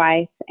my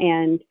midwife,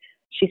 and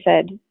she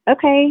said,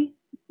 okay,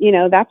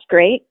 that's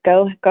great.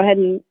 Go ahead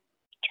and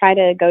try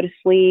to go to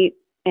sleep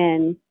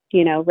and,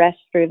 rest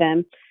through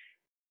them.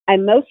 I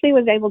mostly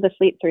was able to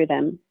sleep through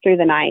them through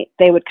the night.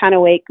 They would kind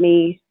of wake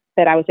me,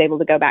 but I was able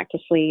to go back to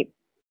sleep.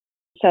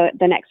 So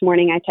the next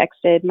morning I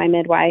texted my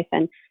midwife,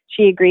 and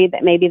she agreed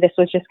that maybe this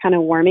was just kind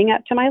of warming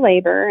up to my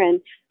labor,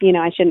 and,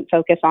 I shouldn't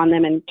focus on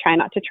them and try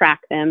not to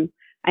track them.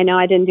 I know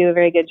I didn't do a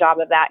very good job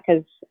of that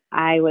because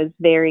I was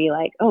very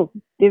like, oh,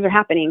 these are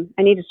happening.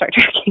 I need to start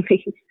tracking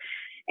these.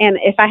 And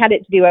if I had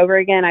it to do over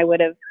again, I would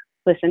have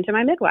listened to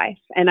my midwife,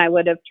 and I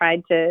would have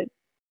tried to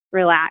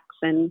relax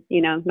and,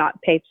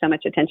 not paid so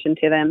much attention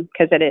to them,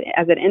 because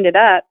as it ended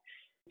up,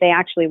 they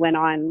actually went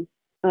on,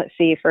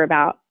 for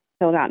about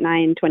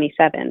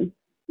 9/27.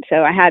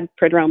 So I had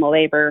prodromal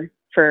labor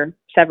for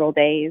several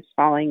days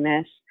following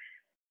this.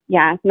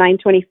 Yeah,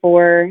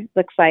 9/24,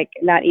 looks like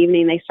that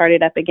evening they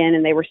started up again,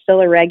 and they were still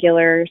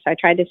irregular. So I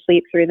tried to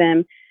sleep through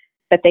them,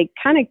 but they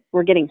kind of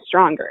were getting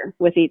stronger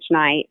with each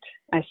night.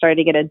 I started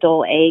to get a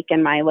dull ache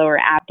in my lower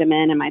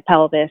abdomen and my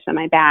pelvis and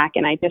my back,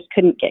 and I just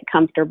couldn't get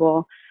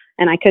comfortable.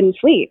 And I couldn't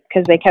sleep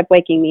because they kept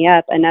waking me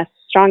up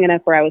strong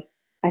enough where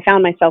I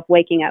found myself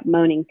waking up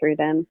moaning through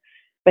them,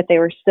 but they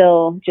were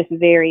still just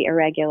very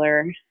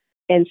irregular.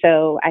 And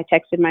so I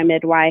texted my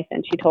midwife,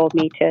 and she told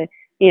me to,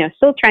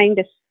 still trying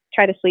to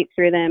try to sleep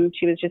through them.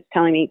 She was just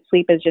telling me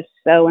sleep is just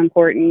so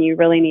important. You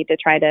really need to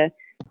try to,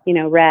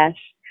 rest.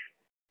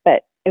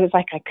 But it was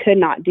like I could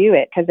not do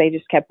it because they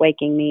just kept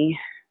waking me.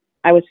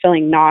 I was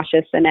feeling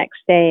nauseous the next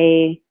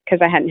day because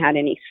I hadn't had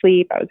any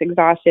sleep. I was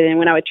exhausted. And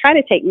when I would try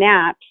to take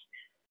naps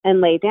and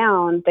lay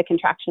down, the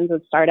contractions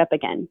would start up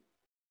again,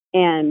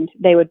 and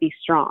they would be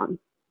strong.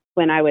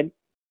 When I would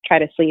try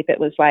to sleep,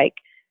 it was like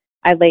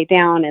I lay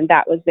down, and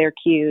that was their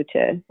cue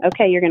to,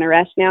 okay, you're going to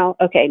rest now.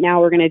 Okay, now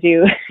we're going to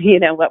do,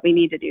 what we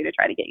need to do to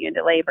try to get you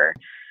into labor.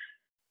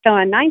 So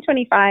on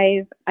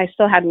 9/25, I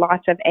still had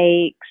lots of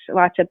aches,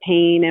 lots of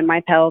pain in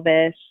my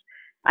pelvis.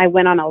 I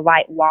went on a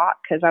light walk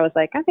because I was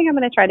like, I think I'm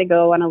going to try to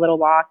go on a little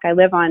walk. I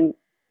live on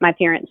my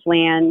parents'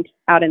 land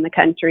out in the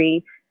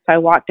country. So I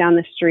walked down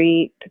the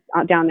street,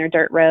 down their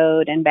dirt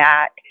road and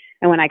back.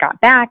 And when I got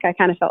back, I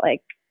kind of felt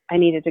like I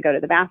needed to go to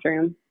the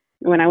bathroom.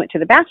 When I went to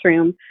the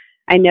bathroom,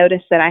 I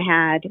noticed that I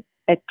had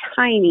a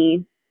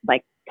tiny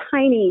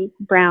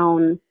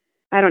brown,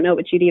 I don't know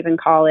what you'd even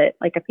call it,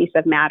 like a piece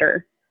of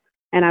matter.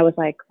 And I was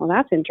like, well,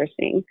 that's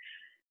interesting.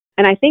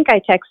 And I think I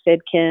texted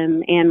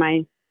Kim and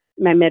my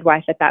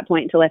midwife at that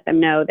point to let them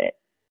know that,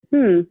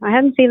 I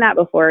hadn't seen that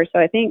before. So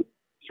I think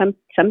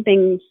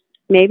something's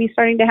maybe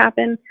starting to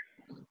happen.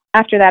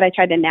 After that, I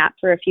tried to nap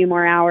for a few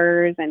more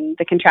hours, and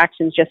the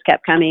contractions just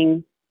kept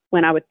coming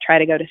when I would try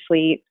to go to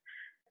sleep.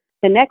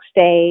 The next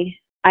day,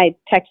 I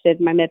texted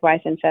my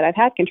midwife and said, I've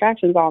had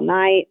contractions all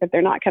night, but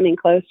they're not coming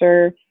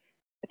closer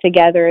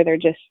together.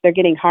 They're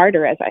getting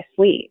harder as I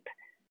sleep.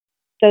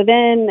 So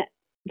then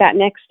that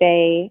next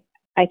day,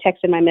 I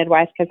texted my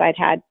midwife because I'd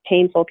had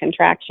painful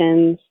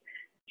contractions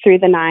through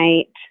the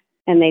night,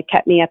 and they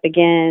kept me up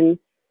again.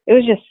 It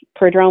was just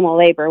prodromal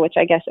labor, which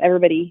I guess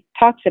everybody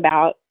talks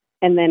about.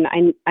 And then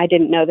I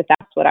didn't know that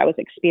that's what I was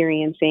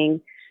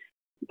experiencing.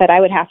 But I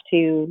would have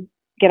to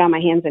get on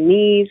my hands and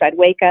knees. I'd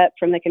wake up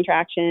from the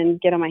contraction,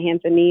 get on my hands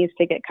and knees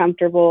to get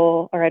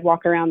comfortable, or I'd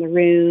walk around the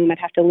room. I'd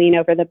have to lean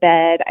over the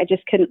bed. I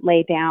just couldn't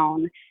lay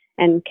down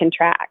and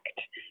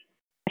contract.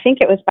 I think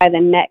it was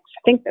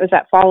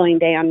that following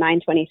day on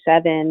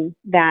 9/27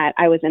 that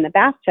I was in the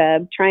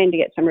bathtub trying to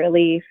get some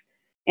relief.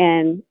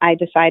 And I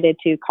decided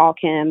to call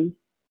Kim.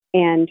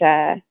 And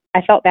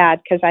I felt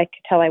bad because I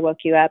could tell I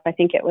woke you up. I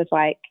think it was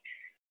like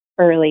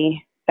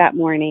early that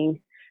morning.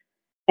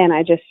 And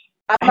I just,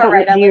 I'm all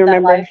right. I lived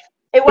that life.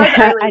 It was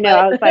early. I know.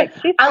 I was like,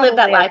 I lived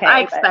that life. Okay,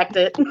 I expect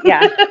it.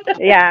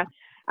 Yeah.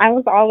 I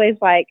was always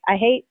like, I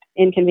hate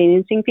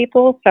inconveniencing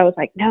people. So I was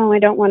like, no, I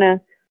don't want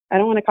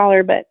to call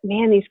her. But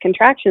man, these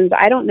contractions,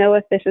 I don't know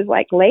if this is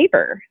like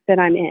labor that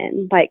I'm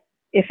in, like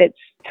if it's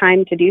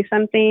time to do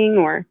something,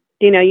 or,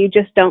 you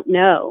just don't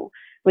know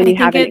when you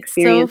haven't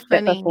experienced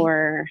it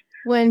before.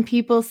 When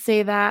people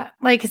say that,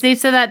 like, 'cause they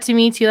said that to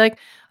me too, like,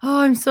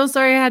 oh, I'm so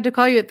sorry I had to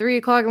call you at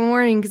 3:00 in the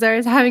morning because I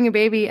was having a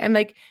baby. I'm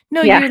like,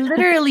 no, you're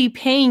literally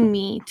paying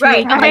me to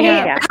wake me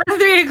up at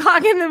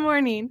 3:00 in the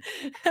morning.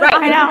 Right.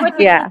 I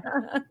know.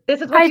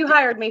 This is what you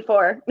hired me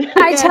for.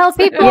 I tell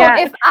people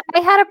if I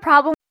had a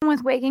problem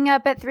with waking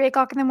up at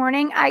 3:00 in the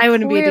morning, I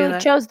wouldn't clearly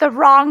chose the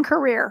wrong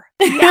career.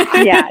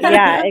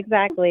 Yeah,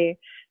 exactly.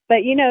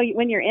 But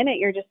when you're in it,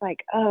 you're just like,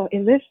 oh,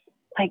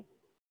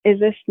 is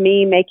this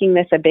me making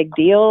this a big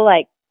deal?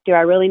 Like, do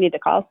I really need to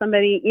call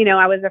somebody?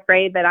 I was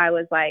afraid that I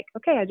was like,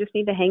 okay, I just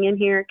need to hang in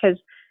here because,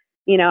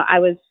 I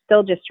was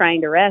still just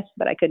trying to rest,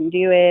 but I couldn't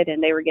do it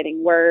and they were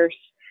getting worse.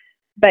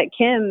 But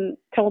Kim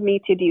told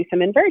me to do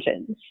some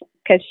inversions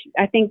because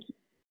I think,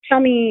 tell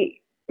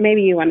me,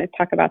 maybe you want to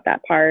talk about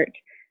that part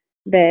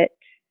that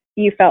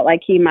you felt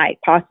like he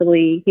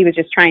was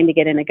just trying to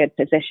get in a good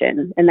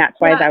position. And that's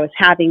why I was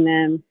having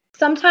them.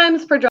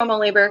 Sometimes prodromal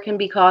labor can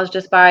be caused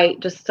just by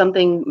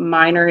something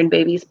minor in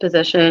baby's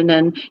position,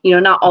 and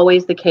not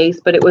always the case,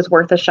 but it was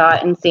worth a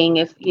shot and seeing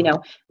if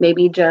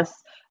maybe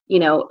just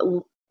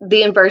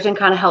the inversion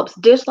kind of helps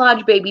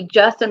dislodge baby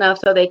just enough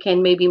so they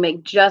can maybe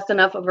make just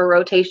enough of a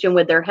rotation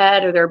with their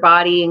head or their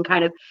body and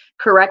kind of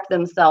correct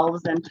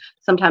themselves. And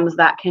sometimes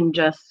that can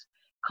just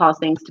cause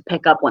things to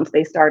pick up once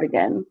they start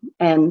again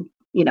and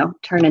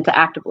turn into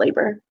active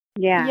labor.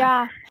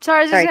 Yeah. So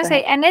I was just gonna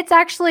say, and it's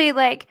actually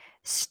like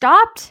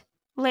stopped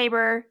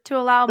labor to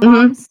allow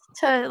moms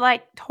to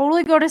like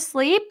totally go to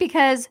sleep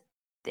because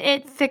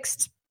it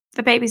fixed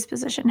the baby's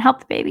position,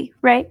 helped the baby,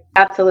 right?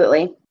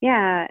 Absolutely.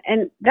 Yeah.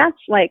 And that's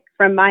like,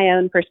 from my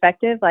own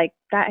perspective, like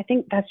that, I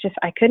think that's just,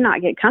 I could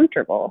not get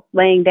comfortable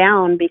laying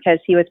down because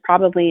he was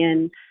probably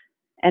in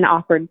an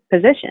awkward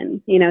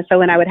position, so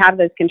when I would have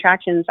those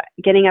contractions,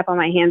 getting up on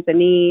my hands and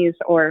knees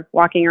or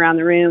walking around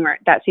the room,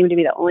 that seemed to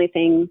be the only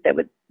thing that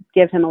would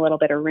give him a little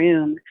bit of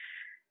room.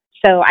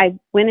 So I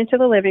went into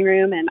the living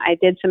room and I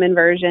did some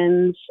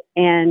inversions,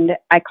 and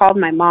I called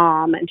my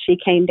mom and she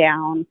came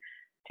down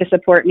to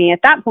support me.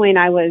 At that point,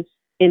 I was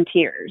in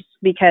tears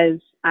because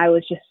I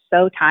was just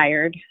so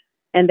tired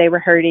and they were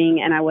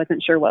hurting and I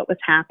wasn't sure what was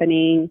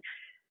happening.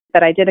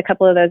 But I did a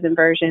couple of those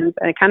inversions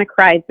and I kind of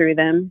cried through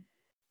them.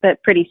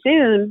 But pretty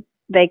soon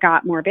they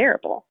got more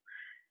bearable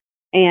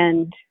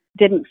and I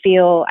didn't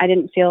feel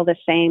the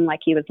same,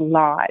 like he was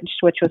lodged,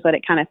 which was what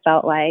it kind of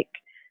felt like.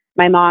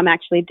 My mom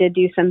actually did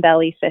do some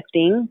belly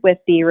sifting with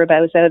the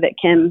rebozo that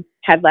Kim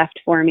had left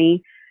for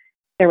me.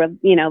 There were,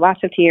 lots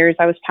of tears.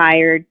 I was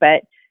tired,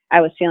 but I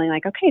was feeling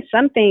like, okay,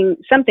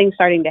 something's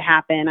starting to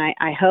happen.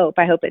 I hope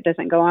it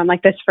doesn't go on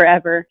like this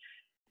forever.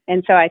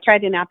 And so I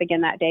tried to nap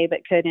again that day,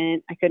 but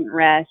couldn't. I couldn't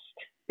rest.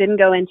 Didn't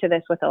go into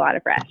this with a lot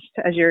of rest,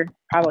 as you're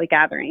probably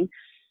gathering.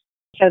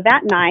 So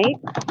that night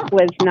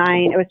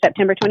it was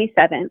September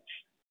 27th.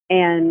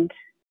 And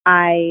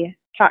I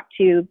talked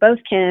to both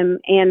Kim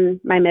and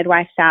my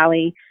midwife,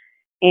 Sally,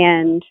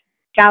 and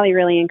Sally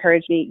really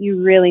encouraged me,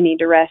 you really need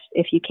to rest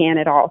if you can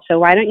at all. So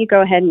why don't you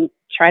go ahead and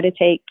try to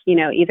take,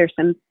 either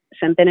some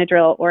some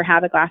Benadryl or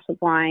have a glass of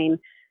wine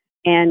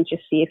and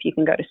just see if you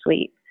can go to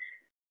sleep.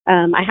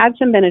 I had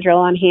some Benadryl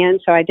on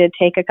hand, so I did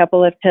take a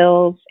couple of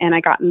pills, and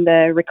I got in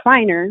the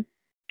recliner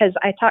because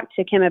I talked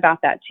to Kim about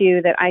that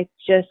too, that I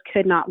just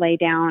could not lay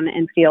down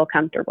and feel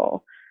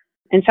comfortable.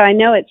 And so I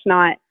know it's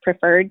not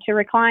preferred to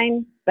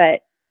recline,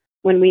 but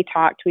when we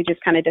talked, we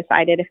just kind of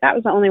decided if that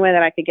was the only way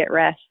that I could get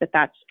rest, that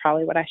that's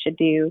probably what I should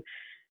do.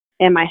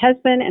 And my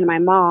husband and my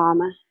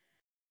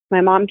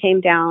mom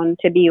came down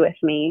to be with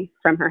me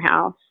from her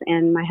house,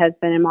 and my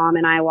husband and mom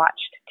and I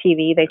watched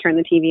TV. They turned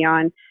the TV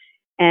on,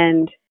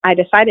 and I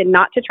decided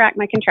not to track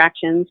my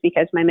contractions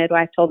because my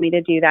midwife told me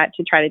to do that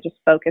to try to just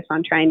focus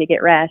on trying to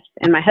get rest.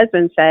 And my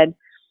husband said,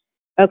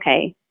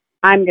 okay,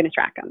 I'm going to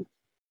track them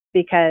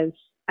because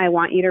I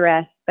want you to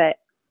rest, but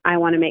I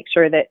want to make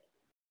sure that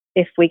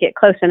if we get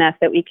close enough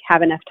that we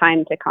have enough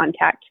time to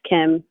contact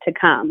Kim to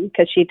come,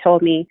 because she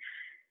told me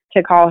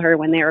to call her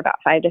when they were about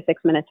 5 to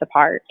 6 minutes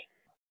apart.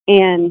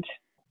 And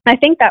I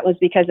think that was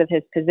because of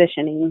his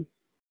positioning,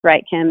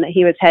 right, Kim, that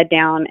he was head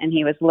down and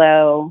he was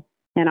low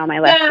and on my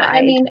left side.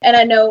 I mean, and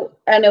I know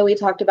we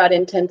talked about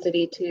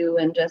intensity too,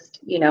 and just,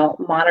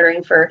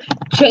 monitoring for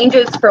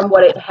changes from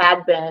what it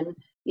had been,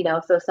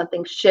 so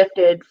something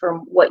shifted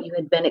from what you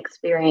had been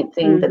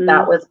experiencing,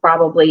 that was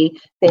probably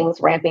things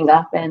ramping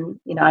up, and,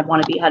 I'd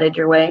want to be headed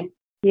your way.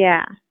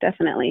 Yeah,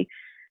 definitely.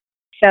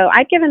 So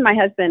I'd given my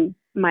husband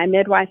my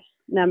midwife's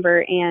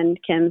number and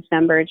Kim's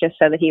number just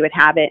so that he would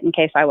have it in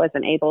case I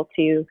wasn't able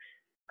to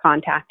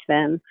contact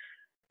them.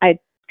 I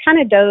kind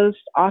of dozed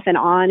off and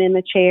on in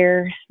the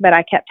chair, but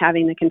I kept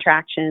having the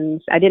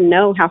contractions. I didn't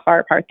know how far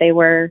apart they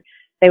were.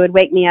 They would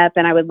wake me up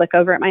and I would look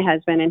over at my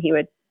husband and he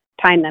would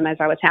time them as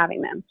I was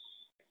having them.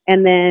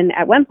 And then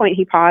at one point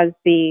he paused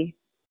the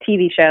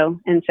TV show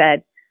and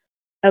said,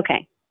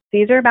 okay,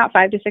 these are about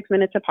 5 to 6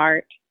 minutes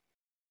apart.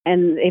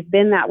 And they've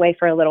been that way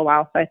for a little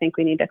while. So I think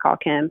we need to call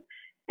Kim.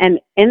 And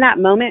in that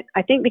moment,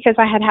 I think because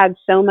I had had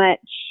so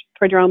much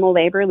prodromal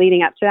labor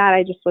leading up to that,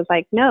 I just was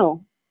like,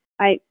 no,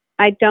 I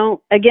didn't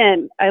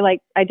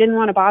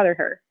want to bother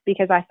her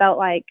because I felt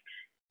like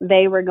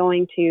they were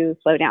going to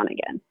slow down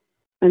again.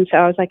 And so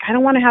I was like, I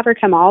don't want to have her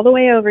come all the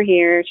way over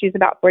here. She's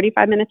about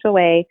 45 minutes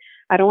away.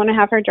 I don't want to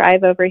have her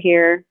drive over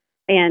here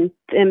and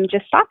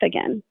just stop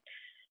again.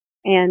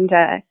 And,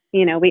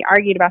 we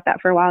argued about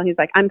that for a while. He's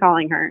like, I'm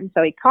calling her. And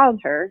so he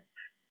called her.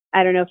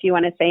 I don't know if you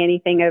want to say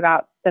anything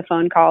about the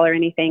phone call or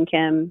anything,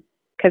 Kim,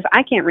 because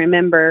I can't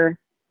remember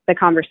the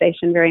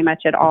conversation very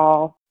much at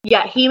all.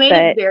 Yeah, he made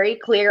it very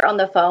clear on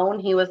the phone.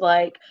 He was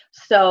like,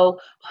 so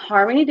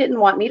Harmony didn't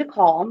want me to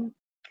call,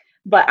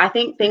 but I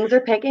think things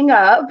are picking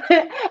up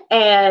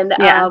and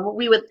I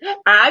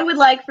would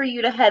like for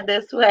you to head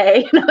this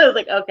way. And I was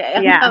like, okay,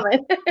 I'm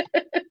coming.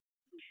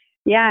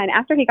 Yeah. And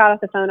after he got off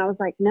the phone, I was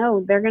like,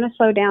 no, they're going to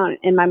slow down.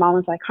 And my mom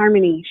was like,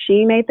 Harmony,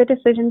 she made the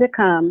decision to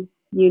come.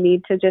 You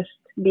need to just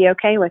be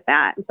okay with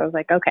that. And so I was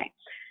like, okay,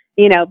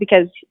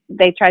 because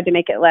they tried to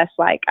make it less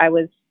like I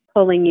was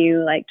pulling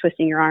you, like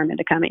twisting your arm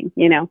into coming,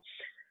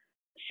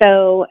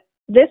 So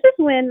this is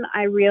when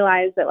I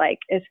realized that, like,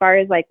 as far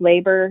as like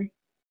labor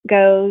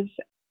goes,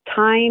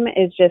 time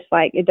is just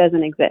like, it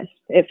doesn't exist.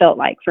 It felt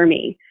like for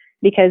me,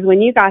 because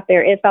when you got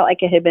there, it felt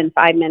like it had been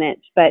 5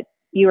 minutes, but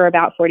you were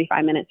about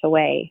 45 minutes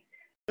away.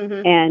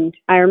 Mm-hmm. And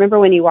I remember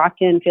when you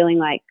walked in feeling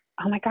like,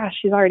 oh my gosh,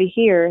 she's already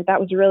here. That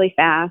was really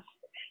fast.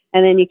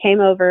 And then you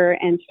came over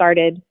and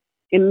started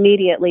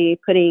immediately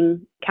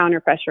putting counter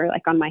pressure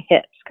like on my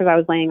hips because I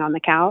was laying on the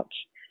couch.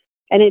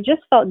 And it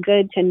just felt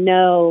good to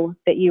know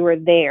that you were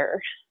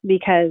there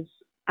because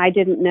I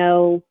didn't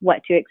know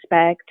what to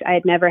expect. I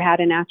had never had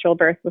a natural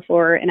birth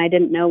before and I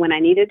didn't know when I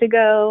needed to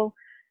go.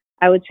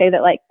 I would say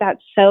that like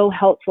that's so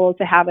helpful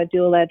to have a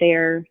doula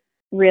there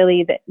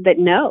really that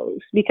knows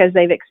because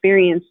they've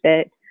experienced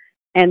it.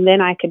 And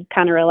then I could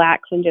kind of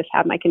relax and just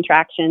have my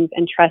contractions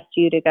and trust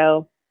you to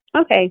go,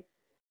 okay,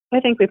 I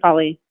think we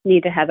probably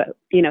need to have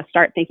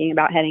start thinking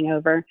about heading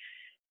over.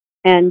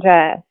 And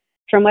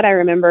from what I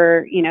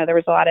remember, there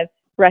was a lot of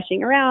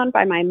rushing around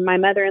by my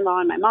mother-in-law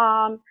and my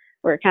mom,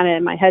 or kind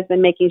of my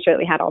husband making sure that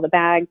we had all the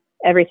bags,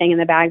 everything in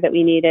the bag that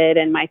we needed.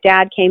 And my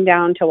dad came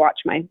down to watch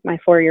my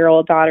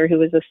 4-year-old daughter who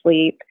was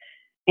asleep.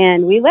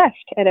 And we left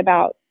at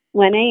about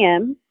 1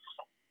 a.m.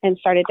 and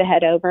started to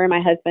head over.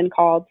 My husband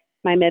called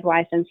my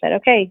midwife and said,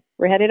 okay,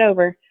 we're headed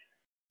over.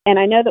 And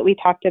I know that we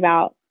talked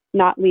about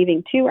not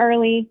leaving too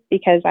early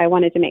because I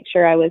wanted to make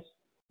sure I was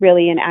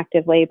really in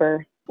active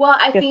labor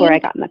before I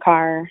got in the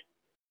car.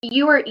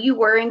 You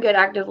were in good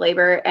active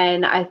labor,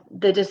 and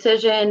the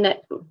decision,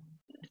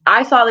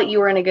 I saw that you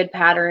were in a good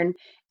pattern,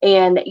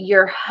 and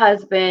your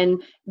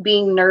husband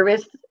being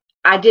nervous,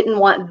 I didn't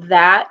want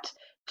that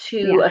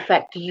to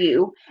affect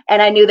you.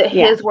 And I knew that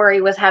his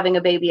worry was having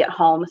a baby at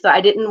home. So I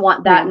didn't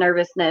want that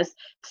nervousness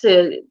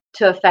to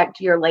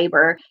affect your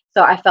labor.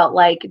 So I felt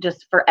like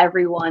just for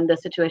everyone, the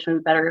situation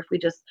was better if we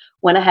just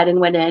went ahead and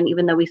went in,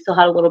 even though we still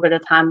had a little bit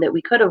of time that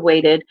we could have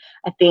waited.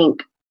 I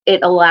think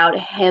it allowed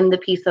him the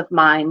peace of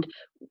mind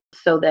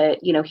so that,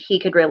 he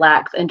could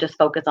relax and just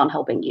focus on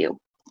helping you.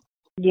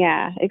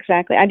 Yeah,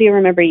 exactly. I do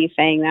remember you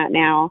saying that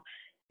now.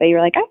 but you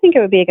were like, I think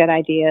it would be a good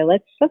idea.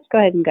 Let's go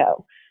ahead and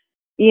go.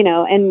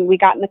 And we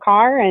got in the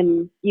car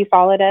and you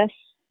followed us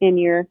in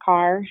your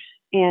car.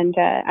 And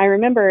I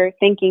remember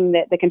thinking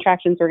that the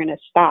contractions were going to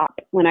stop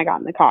when I got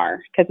in the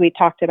car, because we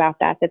talked about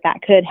that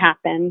could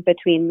happen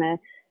between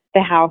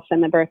the house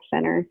and the birth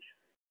center,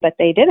 but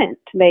they didn't.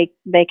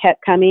 They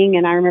kept coming.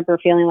 And I remember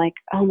feeling like,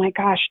 oh my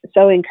gosh,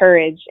 so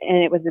encouraged.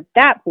 And it was at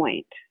that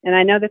point, and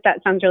I know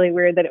that sounds really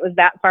weird that it was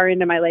that far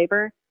into my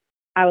labor,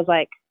 I was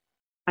like,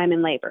 I'm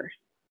in labor.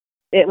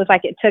 It was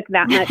like it took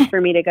that much for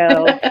me to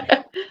go,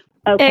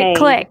 okay, it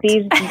clicked.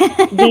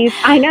 these,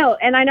 I know.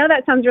 And I know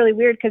that sounds really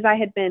weird because I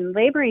had been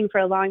laboring for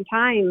a long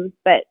time,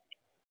 but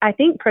I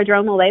think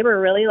prodromal labor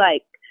really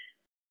like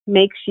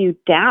makes you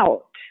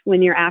doubt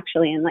when you're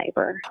actually in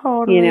labor.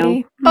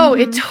 Totally. Oh,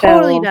 it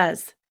totally So,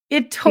 does.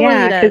 It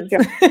totally does.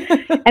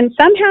 And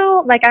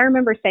somehow, like, I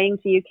remember saying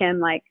to you,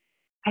 Kim, like,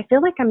 I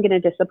feel like I'm going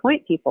to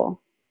disappoint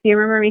people. Do you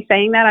remember me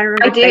saying that? I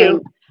remember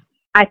saying,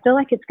 I feel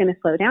like it's going to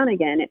slow down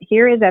again.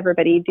 Here is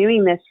everybody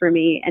doing this for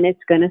me, and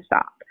it's going to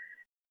stop.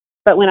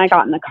 But when I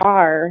got in the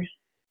car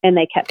and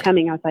they kept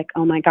coming, I was like,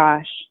 oh my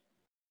gosh,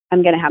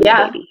 I'm going to have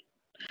a baby.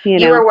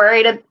 You were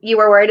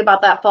worried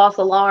about that false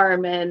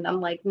alarm, and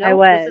I'm like,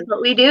 no, this is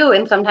what we do.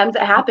 And sometimes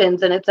it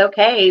happens and it's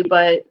okay,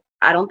 but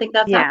I don't think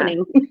that's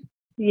happening.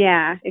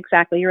 Yeah,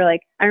 exactly. You were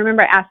like, I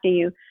remember asking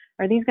you,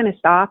 are these going to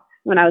stop,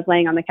 when I was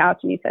laying on the couch,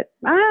 and you said,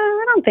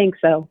 I don't think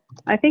so.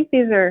 I think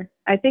this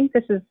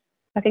is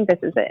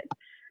it.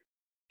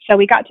 So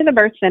we got to the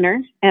birth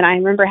center, and I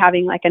remember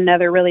having like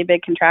another really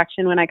big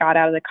contraction when I got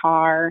out of the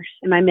car,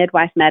 and my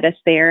midwife met us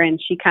there,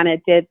 and she kind of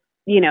did,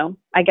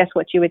 I guess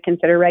what you would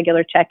consider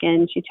regular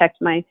check-in. She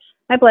checked my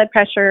blood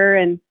pressure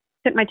and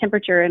took my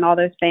temperature and all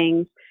those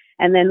things,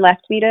 and then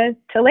left me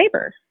to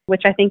labor,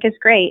 which I think is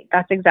great.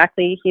 That's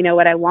exactly,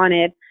 what I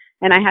wanted.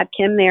 And I had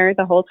Kim there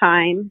the whole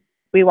time.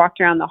 We walked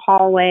around the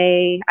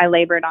hallway. I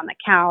labored on the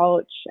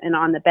couch and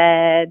on the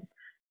bed.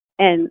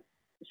 And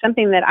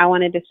something that I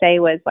wanted to say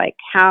was like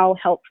how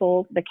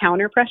helpful the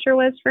counter pressure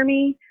was for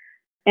me.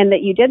 And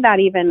that you did that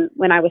even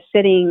when I was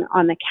sitting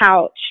on the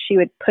couch, she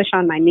would push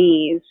on my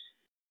knees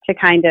to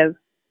kind of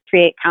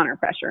create counter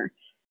pressure.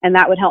 And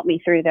that would help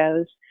me through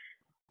those.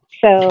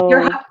 So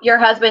your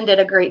husband did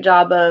a great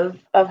job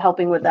of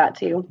helping with that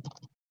too.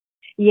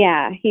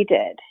 Yeah, he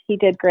did. He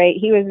did great.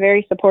 He was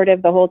very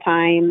supportive the whole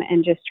time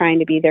and just trying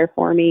to be there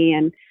for me.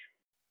 And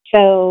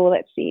so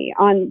let's see,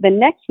 on the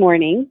next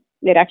morning,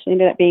 it actually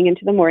ended up being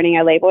into the morning.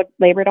 I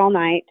labored all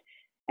night.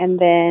 And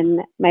then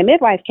my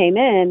midwife came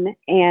in,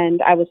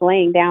 and I was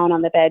laying down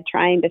on the bed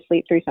trying to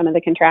sleep through some of the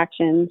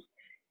contractions.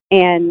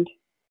 And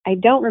I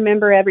don't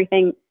remember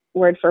everything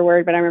word for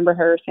word, but I remember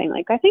her saying,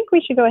 like, I think we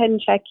should go ahead and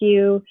check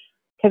you,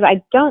 because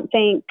I don't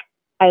think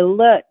I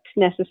looked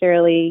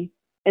necessarily.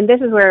 And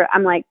this is where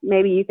I'm like,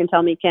 maybe you can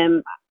tell me,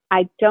 Kim,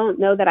 I don't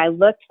know that I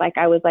looked like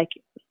I was like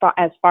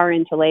as far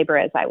into labor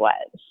as I was.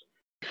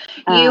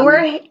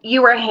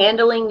 You were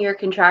handling your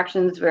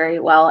contractions very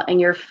well, and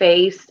your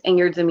face and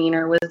your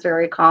demeanor was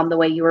very calm the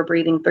way you were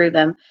breathing through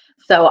them.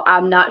 So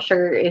I'm not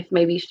sure if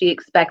maybe she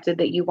expected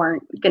that you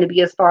weren't going to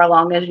be as far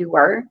along as you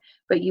were,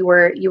 but you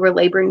were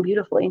laboring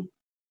beautifully.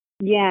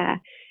 Yeah.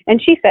 And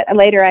she said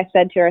later, I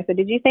said to her, I said,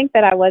 did you think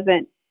that I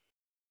wasn't,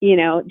 do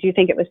you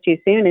think it was too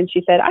soon? And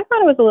she said, I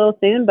thought it was a little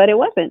soon, but it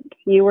wasn't.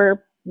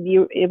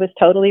 It was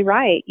totally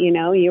right.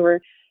 You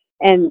were,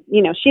 and,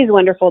 she's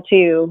wonderful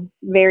too.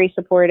 Very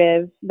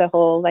supportive,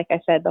 like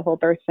I said, the whole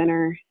birth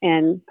center.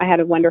 And I had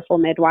a wonderful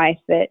midwife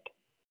that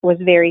was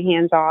very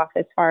hands off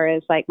as far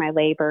as like my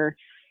labor.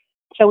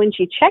 So when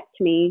she checked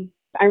me,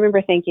 I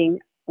remember thinking,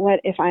 what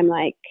if I'm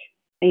like,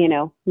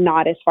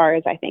 not as far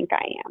as I think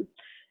I am?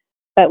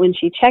 But when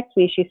she checked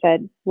me, she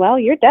said, well,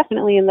 you're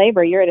definitely in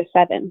labor. You're at a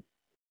 7.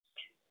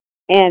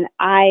 And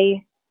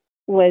I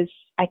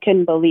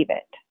couldn't believe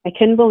it. I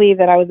couldn't believe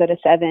that I was at a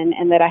 7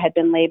 and that I had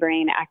been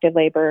laboring active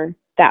labor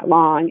that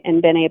long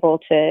and been able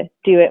to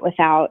do it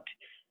without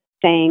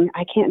saying,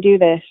 I can't do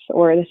this,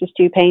 or this is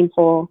too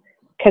painful.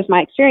 Because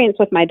my experience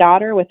with my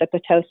daughter with the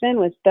Pitocin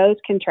was those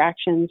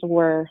contractions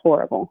were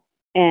horrible,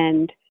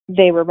 and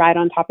they were right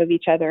on top of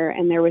each other,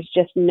 and there was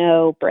just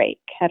no break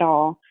at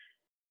all.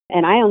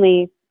 And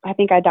I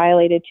think I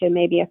dilated to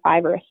maybe a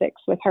 5 or a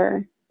 6 with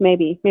her,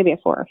 maybe a 4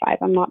 or 5.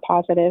 I'm not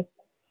positive.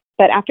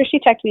 But after she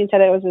checked me and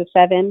said it was a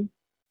 7,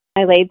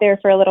 I laid there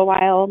for a little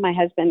while. My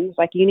husband was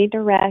like, you need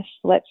to rest.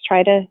 Let's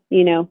try to,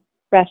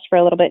 rest for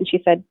a little bit. And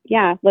she said,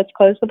 yeah, let's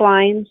close the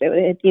blinds.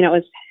 It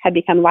had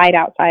become light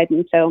outside.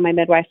 And so my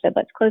midwife said,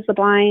 let's close the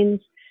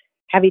blinds,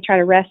 have you try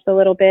to rest a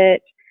little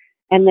bit.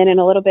 And then in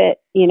a little bit,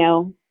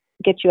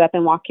 get you up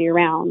and walk you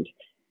around.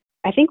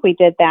 I think we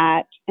did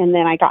that. And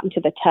then I got into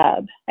the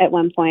tub at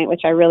one point,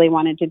 which I really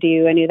wanted to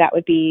do. I knew that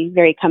would be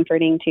very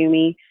comforting to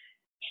me.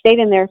 Stayed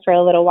in there for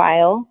a little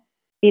while.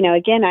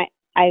 Again,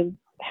 I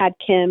had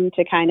Kim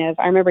to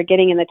I remember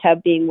getting in the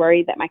tub being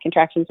worried that my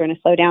contractions were going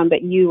to slow down,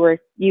 but you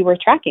were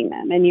tracking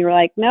them, and you were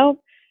like, no,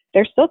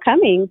 they're still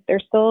coming. They're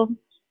still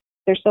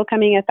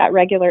coming at that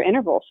regular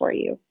interval for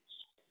you.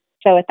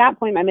 So at that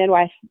point, my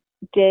midwife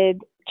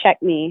did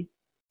check me,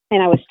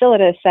 and I was still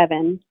at a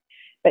 7.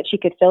 but she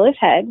could feel his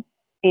head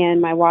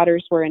and my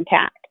waters were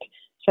intact.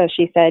 So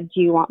she said,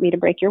 do you want me to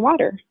break your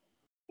water?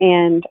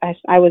 And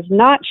I was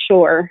not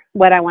sure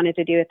what I wanted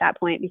to do at that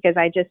point, because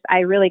I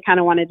really kind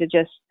of wanted to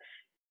just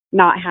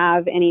not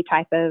have any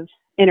type of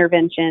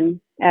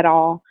intervention at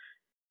all.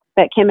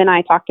 But Kim and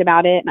I talked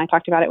about it, and I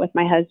talked about it with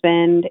my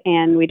husband,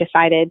 and we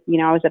decided,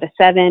 I was at a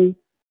 7,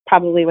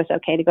 probably was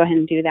okay to go ahead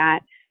and do that.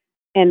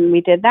 And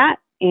we did that.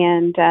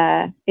 And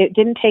it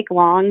didn't take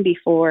long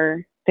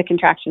before the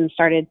contractions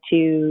started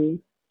to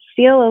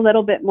feel a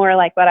little bit more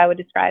like what I would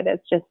describe as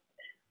just,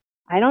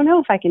 I don't know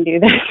if I can do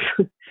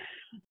this.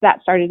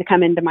 That started to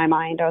come into my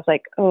mind. I was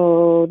like,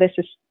 oh, this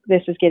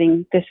is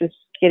getting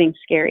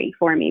scary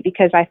for me,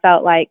 because I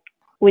felt like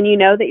when you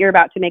know that you're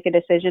about to make a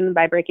decision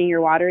by breaking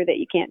your water that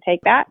you can't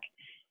take back,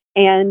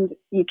 and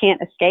you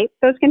can't escape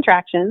those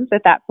contractions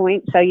at that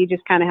point. So you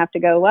just kind of have to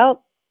go,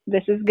 well,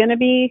 this is going to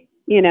be,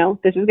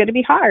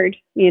 hard,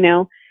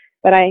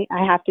 but I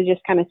have to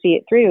just kind of see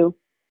it through.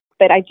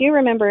 But I do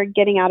remember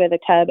getting out of the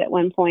tub at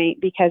one point,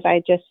 because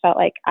I just felt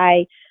like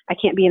I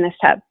can't be in this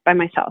tub by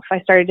myself.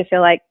 I started to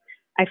feel like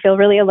I feel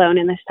really alone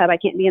in this tub. I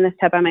can't be in this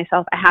tub by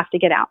myself. I have to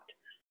get out.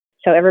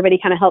 So everybody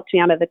kind of helped me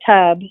out of the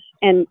tub.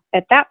 And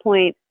at that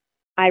point,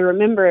 I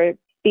remember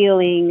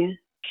feeling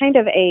kind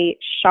of a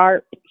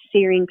sharp,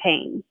 searing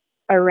pain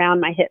around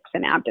my hips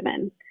and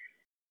abdomen.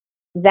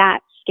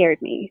 That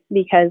scared me,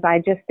 because I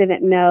just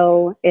didn't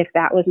know if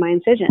that was my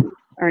incision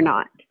or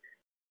not.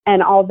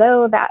 And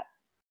although that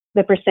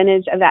the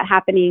percentage of that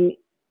happening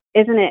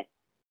isn't it,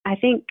 I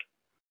think,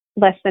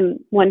 less than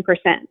 1%,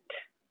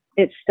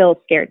 it still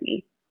scared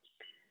me.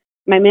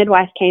 My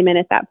midwife came in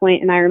at that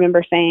point, and I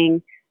remember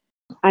saying,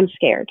 I'm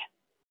scared.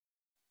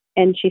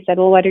 And she said,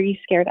 well, what are you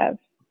scared of?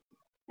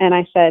 And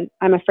I said,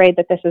 I'm afraid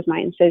that this is my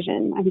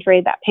incision. I'm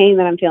afraid that pain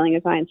that I'm feeling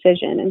is my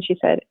incision. And she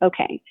said,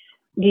 okay,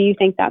 do you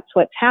think that's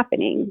what's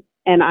happening?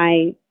 And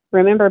I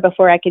remember,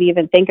 before I could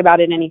even think about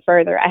it any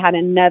further, I had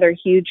another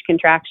huge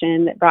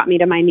contraction that brought me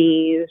to my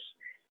knees.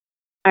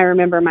 I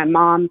remember my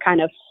mom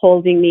kind of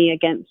holding me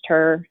against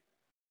her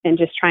and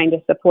just trying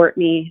to support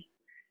me.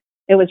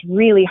 It was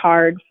really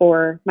hard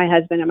for my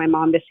husband and my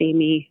mom to see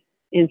me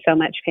in so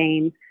much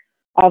pain.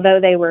 Although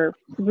they were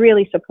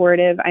really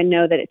supportive, I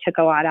know that it took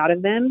a lot out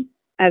of them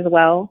as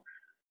well.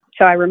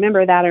 So I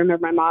remember that. I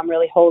remember my mom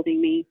really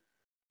holding me.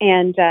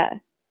 And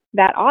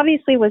that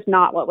obviously was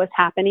not what was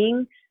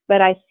happening.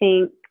 But I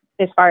think,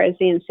 as far as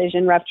the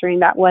incision rupturing,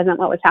 that wasn't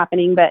what was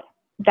happening. But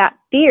that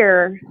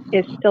fear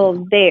is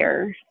still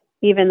there,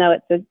 even though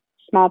it's a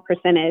small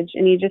percentage.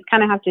 And you just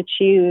kind of have to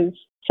choose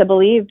to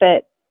believe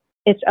that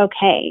it's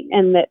okay,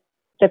 and that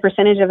the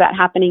percentage of that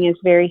happening is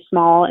very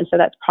small. And so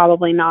that's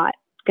probably not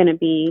going to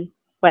be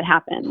what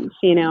happens,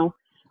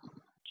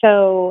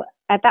 So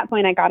at that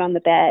point, I got on the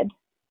bed,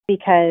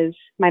 because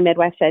my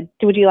midwife said,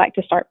 would you like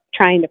to start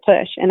trying to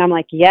push? And I'm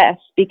like, yes,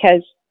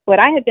 because what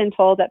I had been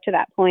told up to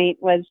that point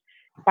was,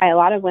 by a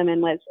lot of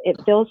women, was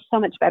it feels so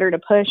much better to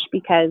push,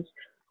 because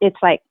it's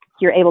like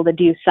you're able to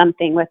do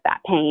something with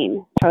that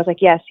pain. So I was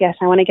like, yes,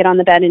 I want to get on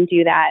the bed and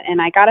do that.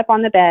 And I got up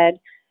on the bed,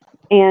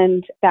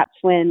 and that's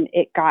when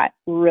it got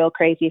real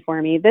crazy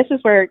for me. This is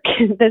where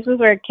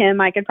Kim,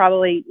 I could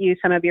probably use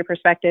some of your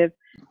perspective,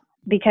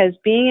 because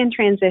being in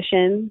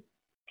transition,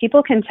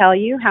 people can tell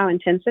you how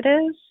intense it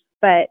is,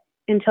 but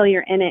until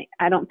you're in it,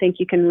 I don't think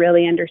you can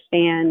really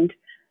understand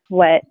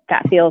what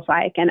that feels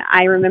like. And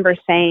I remember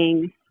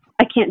saying,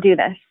 I can't do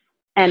this.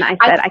 And I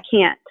said, I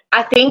can't.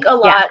 I think a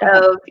lot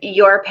of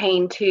your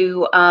pain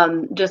too,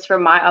 just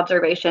from my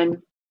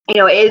observation,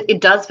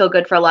 it does feel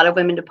good for a lot of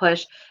women to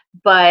push.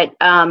 But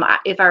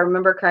if I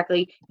remember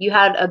correctly, you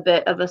had a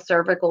bit of a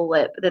cervical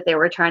lip that they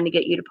were trying to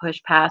get you to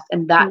push past.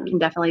 And that can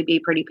definitely be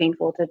pretty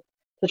painful to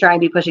try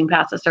and be pushing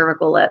past a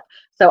cervical lip.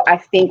 So I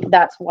think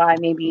that's why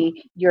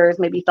maybe yours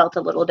maybe felt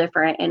a little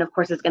different. And of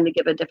course, it's going to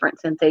give a different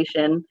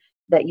sensation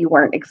that you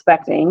weren't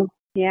expecting.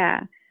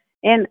 Yeah.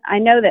 And I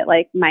know that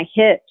like my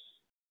hips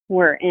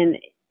were in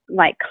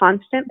like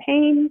constant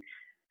pain,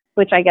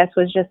 which I guess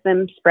was just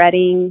them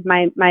spreading.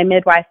 My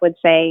midwife would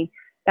say,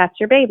 that's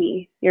your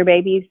baby. Your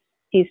baby's,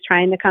 he's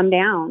trying to come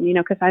down,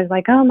 because I was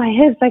like, oh, my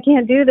hips, I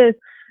can't do this.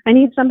 I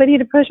need somebody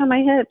to push on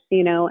my hips,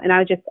 and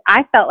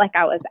I felt like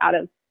I was out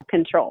of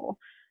control.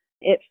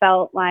 It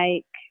felt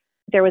like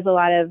there was a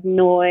lot of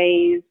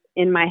noise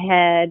in my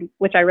head,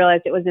 which I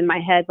realized it was in my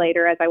head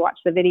later as I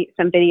watched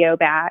some video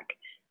back,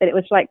 that it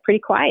was like pretty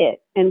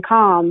quiet and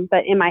calm.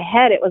 But in my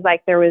head, it was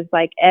like there was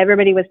like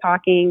everybody was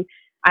talking.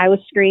 I was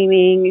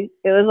screaming.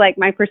 It was like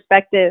my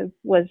perspective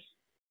was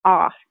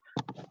off.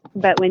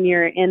 But when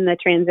you're in the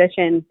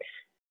transition,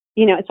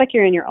 it's like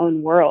you're in your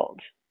own world.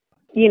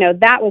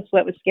 That was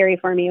what was scary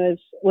for me, was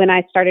when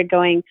I started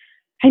going,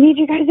 I need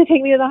you guys to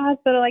take me to the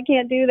hospital. I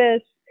can't do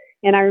this.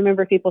 And I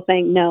remember people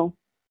saying, no,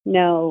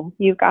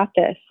 you've got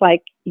this.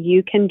 Like,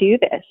 you can do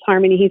this.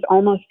 Harmony, he's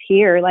almost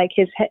here. Like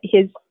his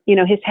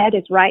head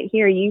is right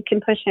here. You can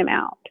push him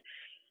out.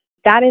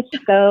 That is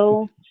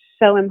so,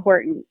 so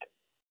important,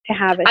 to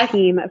have a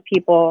team of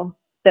people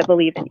that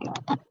believe in you.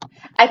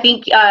 I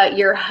think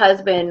your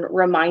husband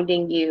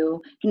reminding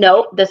you,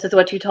 nope, this is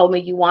what you told me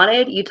you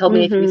wanted. You told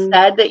me if you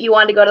said that you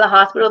wanted to go to the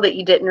hospital that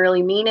you didn't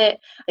really mean it.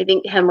 I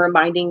think him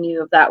reminding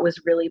you of that was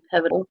really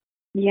pivotal.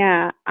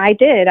 Yeah, I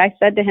did. I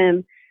said to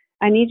him,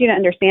 I need you to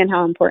understand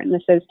how important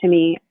this is to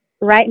me.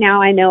 Right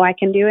now, I know I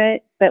can do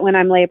it, but when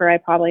I'm labor, I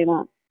probably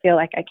won't feel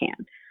like I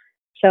can.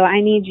 So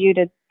I need you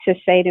to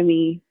say to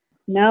me,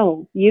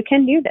 no, you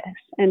can do this.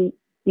 And,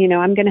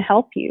 I'm going to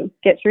help you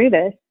get through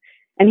this.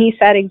 And he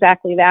said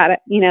exactly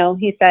that.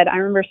 He said, I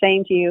remember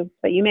saying to you,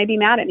 but you may be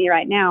mad at me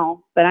right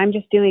now, but I'm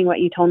just doing what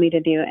you told me to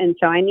do. And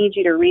so I need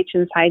you to reach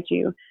inside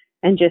you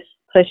and just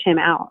push him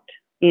out,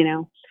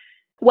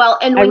 Well,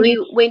 and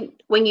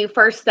when you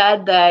first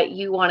said that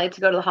you wanted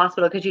to go to the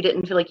hospital because you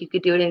didn't feel like you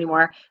could do it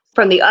anymore,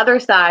 from the other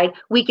side,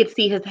 we could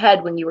see his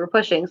head when you were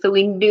pushing. So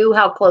we knew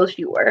how close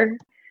you were.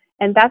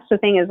 And that's the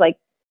thing is, like,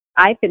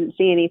 I couldn't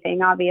see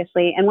anything,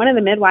 obviously. And one of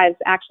the midwives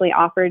actually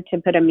offered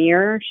to put a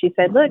mirror. She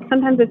said, look,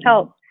 sometimes this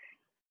helps.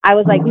 I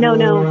was like, no,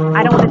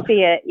 I don't want to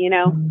see it,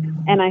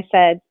 And I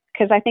said,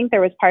 because I think there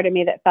was part of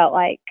me that felt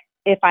like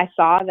if I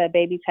saw the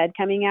baby's head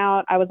coming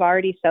out, I was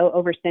already so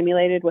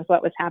overstimulated with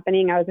what was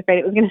happening. I was afraid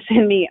it was going to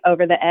send me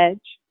over the edge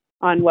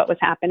on what was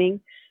happening.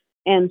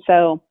 And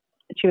so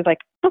she was like,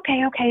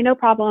 okay, no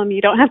problem.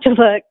 You don't have to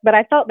look. But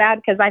I felt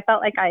bad because I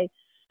felt like I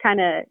kind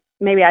of,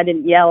 maybe I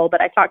didn't yell, but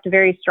I talked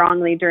very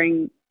strongly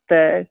during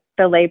the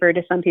labor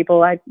to some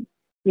people. I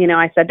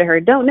said to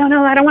her, no,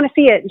 I don't want to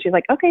see it. And she's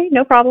like, okay,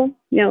 no problem.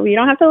 You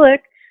don't have to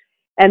look.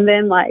 And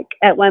then like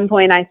at one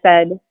point I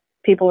said,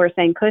 people were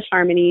saying, push,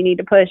 Harmony, you need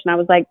to push. And I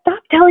was like, stop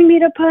telling me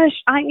to push.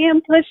 I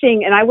am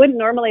pushing. And I wouldn't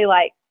normally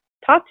like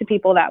talk to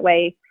people that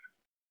way,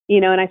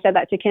 and I said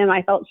that to Kim.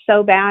 I felt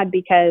so bad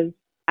because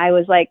I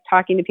was like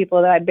talking to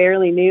people that I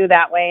barely knew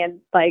that way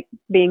and like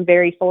being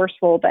very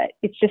forceful, but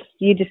it's just,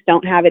 you just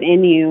don't have it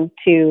in you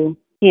to,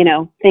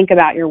 think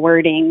about your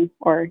wording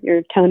or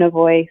your tone of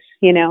voice,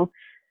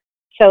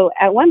 So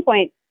at one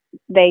point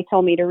they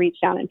told me to reach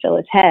down and feel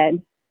his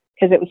head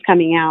because it was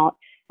coming out.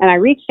 And I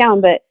reached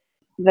down, but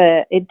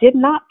it did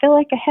not feel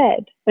like a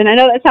head. And I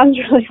know that sounds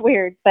really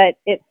weird, but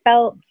it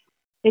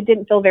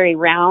didn't feel very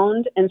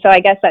round. And so I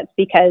guess that's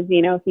because,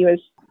 he was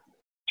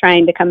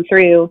trying to come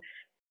through.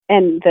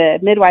 And the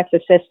midwife's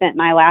assistant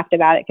and I laughed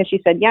about it because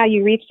she said, yeah,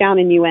 you reached down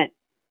and you went,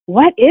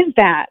 what is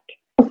that?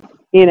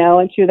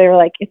 And they were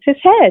like, it's his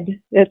head.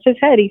 It's his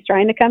head. He's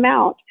trying to come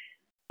out.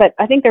 But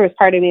I think there was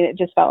part of me that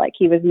just felt like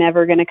he was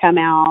never going to come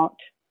out.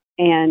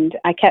 And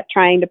I kept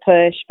trying to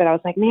push, but I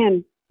was like,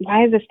 man,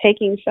 why is this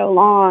taking so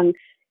long?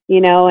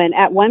 And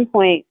at one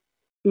point,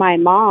 my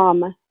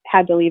mom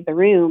had to leave the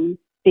room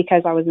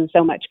because I was in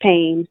so much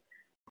pain.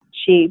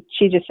 She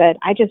just said,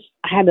 I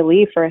had to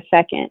leave for a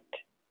second.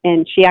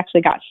 And she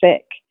actually got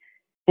sick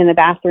in the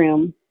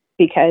bathroom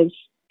because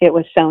it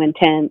was so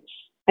intense.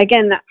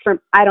 Again,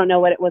 I don't know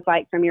what it was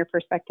like from your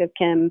perspective,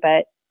 Kim,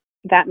 but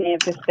that may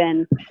have just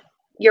been.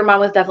 Your mom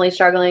was definitely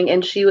struggling,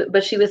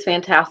 but she was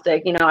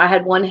fantastic. I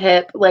had one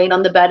hip laying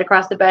on the bed,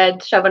 across the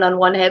bed, shoving on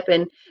one hip,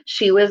 and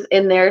she was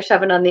in there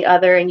shoving on the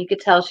other. And you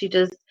could tell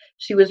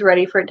she was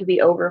ready for it to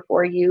be over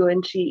for you.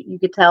 And you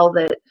could tell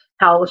that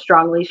how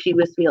strongly she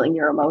was feeling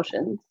your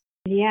emotions.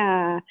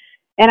 Yeah.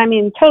 And I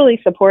mean, totally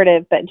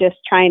supportive, but just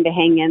trying to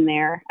hang in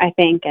there, I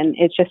think. And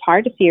it's just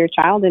hard to see your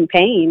child in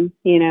pain,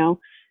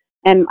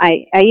 And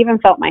I even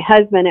felt my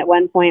husband at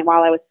one point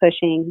while I was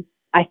pushing.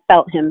 I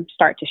felt him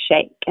start to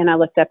shake and I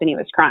looked up and he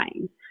was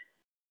crying.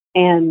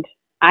 And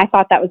I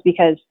thought that was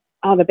because,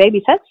 the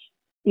baby's head's,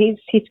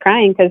 he's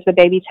crying because the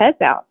baby's head's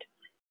out.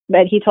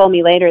 But he told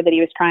me later that he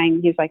was crying.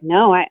 He was like,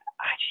 no,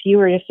 you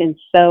were just in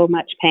so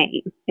much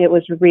pain. It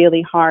was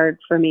really hard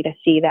for me to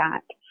see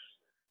that,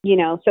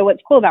 So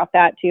what's cool about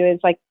that too is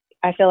like,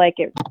 I feel like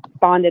it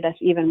bonded us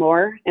even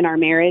more in our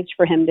marriage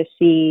for him to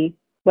see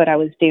what I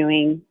was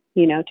doing,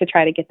 to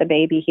try to get the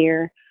baby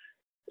here.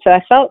 So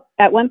I felt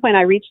at one point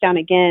I reached down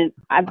again.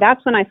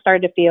 That's when I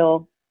started to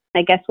feel,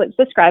 I guess, what's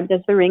described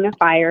as the ring of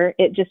fire.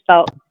 It just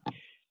felt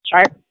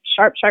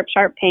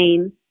sharp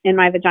pain in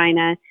my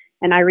vagina.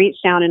 And I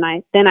reached down and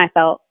I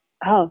felt,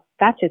 oh,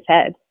 that's his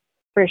head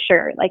for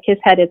sure. Like his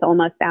head is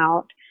almost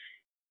out.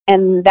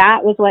 And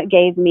that was what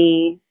gave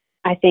me,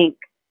 I think,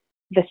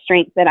 the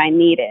strength that I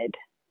needed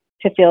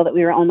to feel that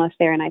we were almost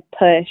there. And I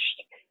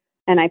pushed.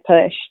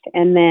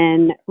 And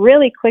then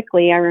really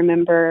quickly, I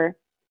remember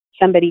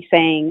somebody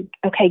saying,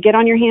 okay, get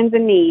on your hands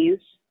and knees.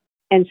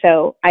 And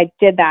so I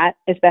did that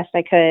as best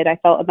I could. I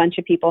felt a bunch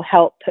of people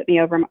help put me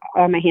over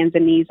on my hands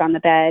and knees on the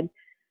bed.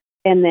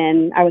 And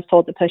then I was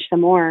told to push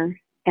some more.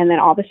 And then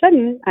all of a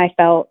sudden I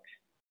felt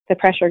the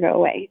pressure go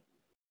away.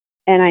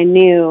 And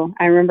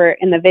I remember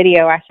in the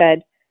video, I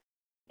said,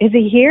 is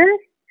he here?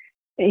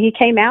 He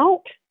came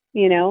out,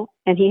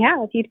 and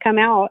he'd come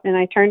out and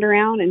I turned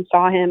around and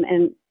saw him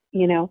and,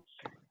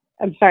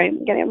 I'm sorry,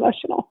 I'm getting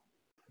emotional.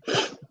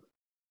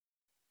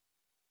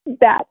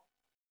 That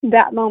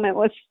moment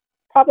was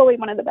probably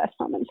one of the best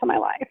moments of my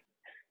life,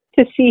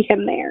 to see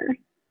him there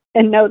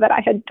and know that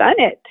I had done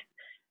it,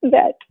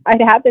 that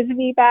I'd have his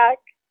VBAC,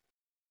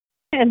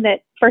 And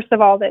that, first of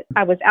all, that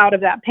I was out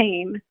of that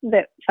pain,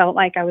 that felt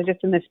like I was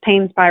just in this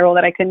pain spiral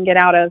that I couldn't get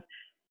out of,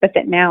 but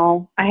that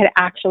now I had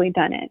actually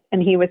done it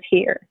and he was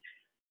here.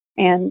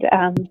 And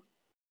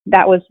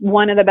that was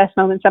one of the best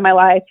moments of my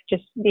life,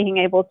 just being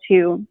able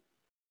to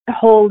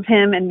hold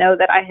him and know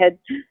that I had,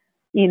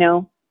 you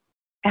know,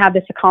 had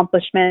this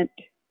accomplishment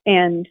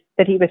and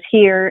that he was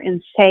here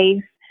and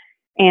safe.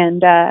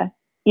 And,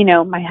 you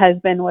know, my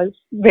husband was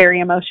very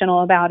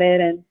emotional about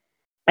it, and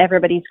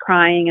everybody's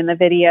crying in the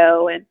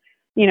video. And,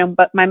 you know,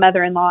 but my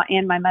mother-in-law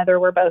and my mother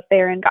were both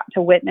there and got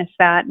to witness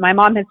that. My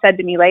mom had said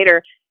to me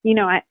later, you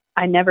know,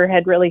 I never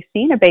had really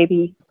seen a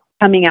baby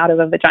coming out of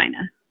a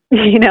vagina,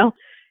 you know?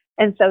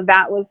 And so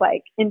that was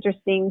like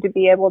interesting to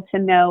be able to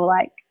know,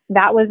 like,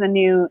 that was a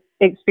new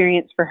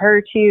experience for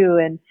her too.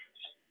 And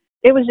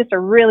it was just a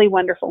really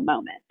wonderful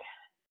moment.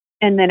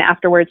 And then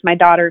afterwards, my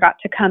daughter got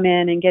to come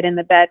in and get in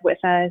the bed with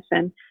us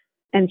and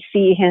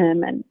see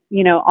him, and,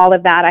 you know, all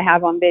of that I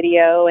have on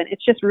video. And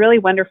it's just really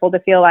wonderful to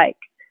feel like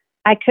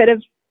I could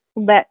have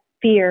let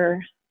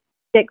fear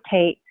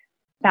dictate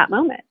that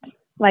moment.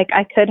 Like,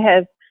 I could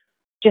have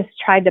just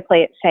tried to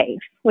play it safe,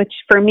 which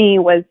for me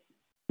was,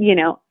 you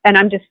know, and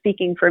I'm just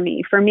speaking for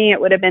me. For me, it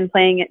would have been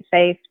playing it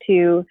safe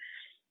to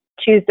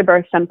choose to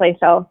birth someplace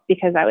else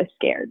because I was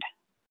scared.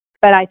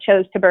 But I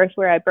chose to birth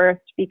where I birthed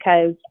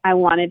because I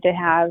wanted to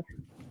have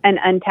an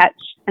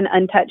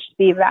untouched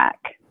VBAC,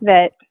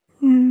 that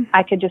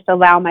I could just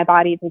allow my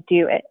body to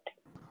do it.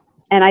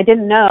 And I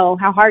didn't know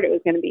how hard it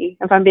was going to be.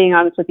 If I'm being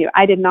honest with you,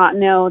 I did not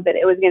know that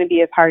it was going to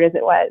be as hard as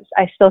it was.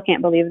 I still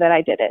can't believe that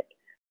I did it,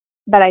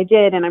 but I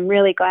did. And I'm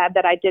really glad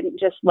that I didn't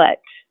just let,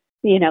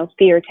 you know,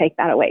 fear take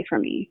that away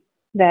from me,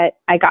 that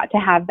I got to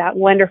have that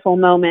wonderful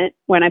moment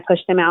when I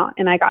pushed him out,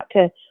 and I got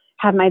to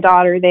have my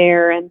daughter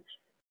there and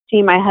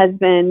see my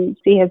husband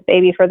see his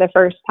baby for the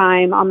first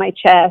time on my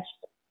chest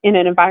in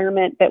an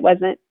environment that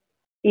wasn't,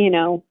 you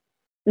know,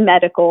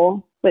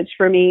 medical, which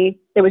for me,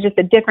 it was just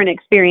a different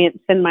experience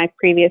than my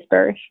previous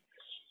birth,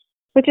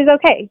 which is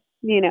okay.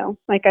 You know,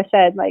 like I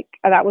said, like,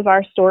 that was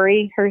our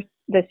story.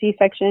 The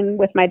C-section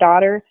with my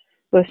daughter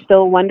was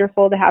still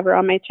wonderful to have her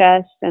on my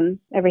chest and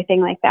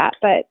everything like that.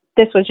 But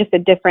this was just a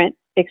different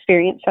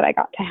experience that I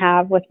got to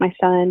have with my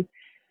son.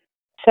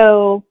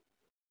 So,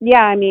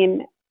 yeah, I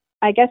mean,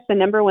 I guess the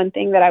number one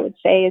thing that I would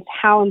say is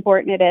how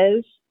important it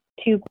is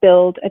to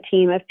build a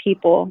team of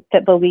people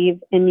that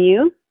believe in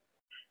you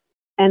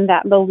and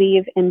that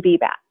believe in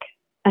VBAC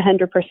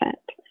 100%.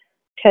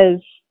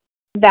 Because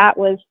that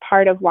was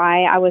part of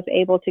why I was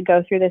able to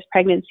go through this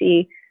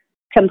pregnancy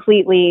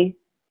completely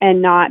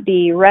and not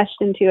be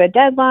rushed into a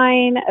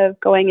deadline of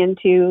going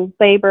into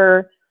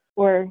labor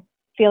or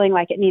feeling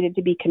like it needed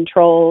to be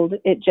controlled.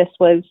 It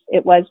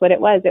was what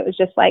it was. It was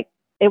just like,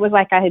 it was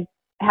like I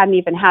hadn't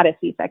even had a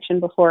C-section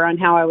before on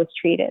how I was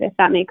treated, if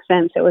that makes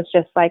sense. It was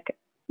just like,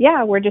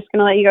 yeah, we're just going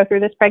to let you go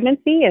through this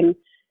pregnancy. And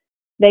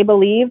they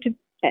believed,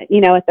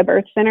 you know, at the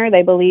birth center,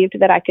 they believed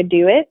that I could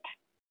do it.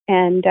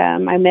 And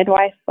my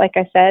midwife, like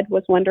I said,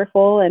 was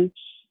wonderful. And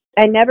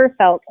I never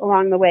felt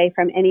along the way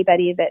from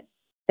anybody that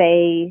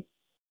they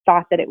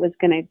thought that it was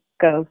going to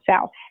go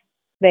south.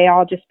 They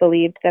all just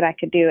believed that I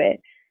could do it.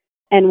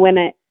 And when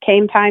it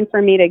came time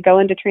for me to go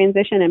into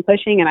transition and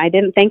pushing, and I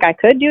didn't think I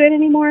could do it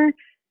anymore,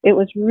 it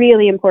was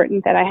really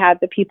important that I had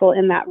the people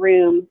in that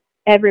room.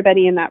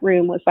 Everybody in that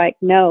room was like,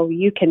 no,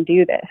 you can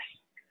do this.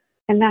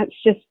 And that's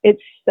just,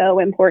 it's so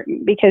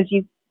important, because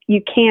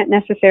you can't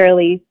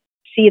necessarily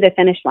see the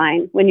finish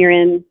line when you're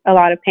in a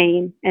lot of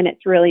pain and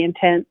it's really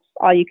intense.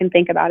 All you can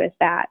think about is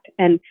that.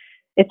 And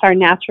it's our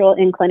natural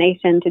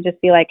inclination to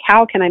just be like,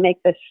 how can I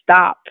make this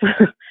stop?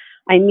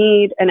 I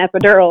need an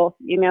epidural,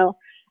 you know,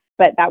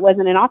 but that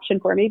wasn't an option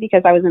for me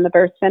because I was in the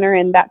birth center.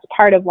 And that's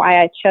part of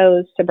why I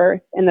chose to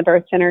birth in the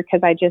birth center,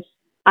 because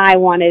I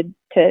wanted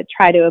to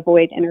try to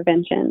avoid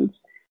interventions.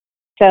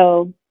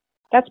 So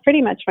that's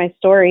pretty much my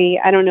story.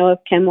 I don't know if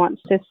Kim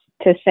wants to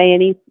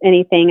say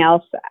anything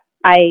else.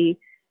 I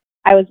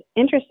was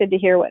interested to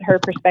hear what her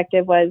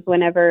perspective was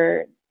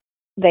whenever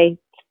they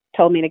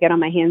told me to get on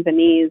my hands and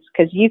knees,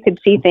 because you could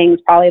see things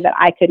probably that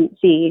I couldn't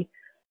see.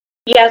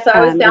 Yeah, so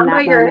I was down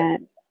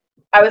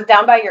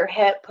by your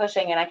hip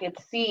pushing, and I could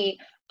see.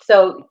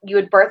 So you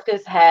had birthed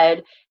his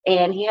head,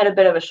 and he had a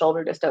bit of a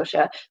shoulder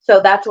dystocia.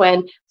 So that's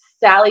when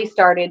Sally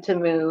started to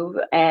move,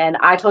 and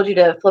I told you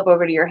to flip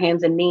over to your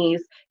hands and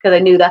knees because I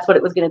knew that's what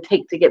it was going to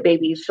take to get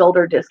baby's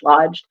shoulder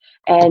dislodged.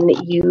 And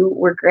you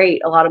were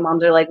great. A lot of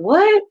moms are like,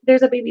 what?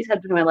 There's a baby's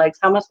head between my legs.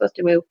 How am I supposed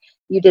to move?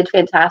 You did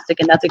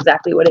fantastic, and that's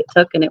exactly what it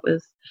took, and it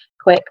was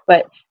quick.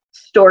 But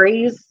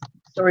stories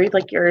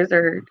like yours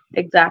are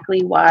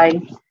exactly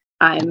why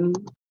I'm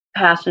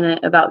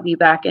passionate about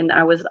VBAC, and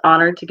I was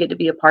honored to get to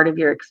be a part of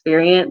your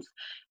experience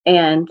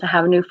and to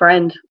have a new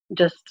friend.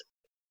 Just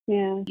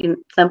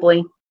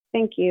simply.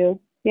 Thank you.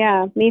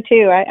 Yeah, me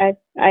too. I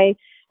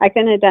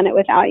couldn't have done it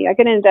without you. I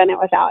couldn't have done it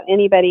without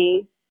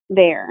anybody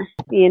there,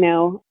 you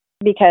know,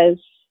 because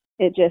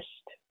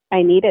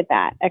I needed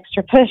that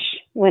extra push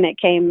when it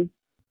came,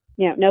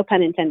 you know, no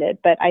pun intended,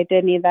 but I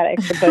did need that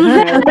extra push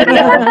from everybody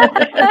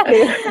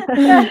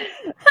else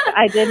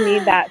I did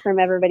need that from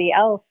everybody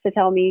else to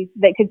tell me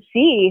that could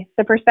see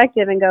the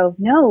perspective and go,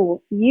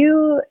 no,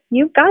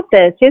 you've got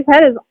this. His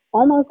head is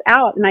almost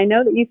out. And I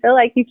know that you feel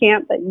like you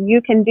can't, but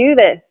you can do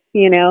this,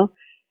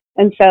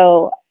 And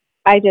so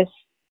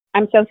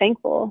I'm so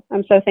thankful.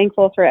 I'm so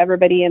thankful for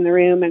everybody in the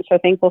room. I'm so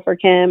thankful for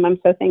Kim. I'm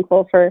so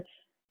thankful for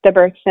the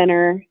birth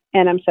center.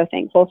 And I'm so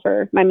thankful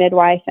for my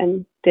midwife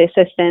and the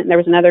assistant. There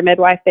was another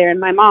midwife there, and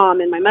my mom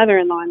and my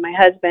mother-in-law and my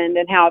husband,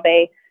 and how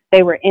they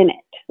were in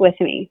it with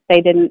me.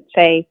 They didn't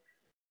say,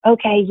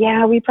 okay,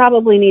 yeah, we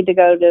probably need to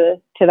go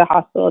to the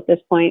hospital at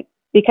this point,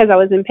 because I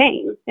was in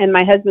pain. And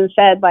my husband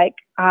said, like,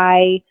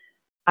 I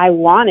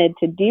wanted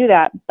to do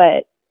that,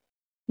 but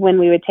when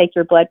we would take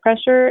your blood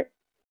pressure,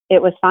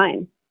 it was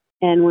fine.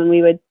 And when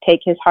we would take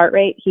his heart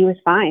rate, he was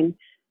fine.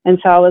 And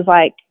so I was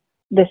like,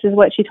 this is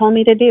what she told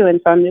me to do. And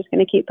so I'm just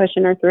going to keep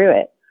pushing her through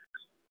it.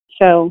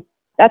 So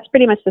that's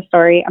pretty much the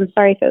story. I'm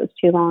sorry if it was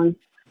too long.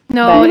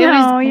 No, it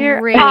was you're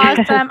great.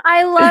 awesome.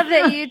 I love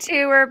that you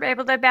two were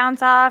able to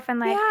bounce off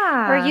and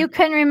or you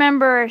couldn't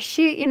remember.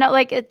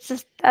 It's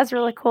just, that's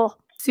really cool.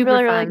 Super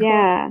really, fun. really cool.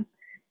 Yeah.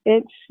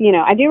 It's,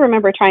 I do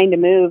remember trying to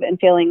move and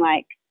feeling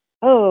like,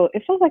 oh,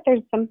 it feels like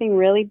there's something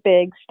really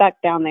big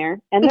stuck down there.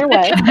 And there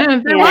was.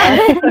 Baby's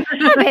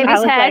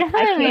head.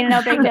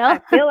 No big deal. I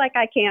feel like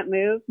I can't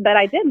move, but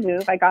I did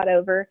move. I got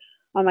over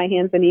on my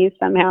hands and knees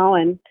somehow.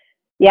 And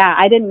yeah,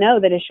 I didn't know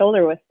that his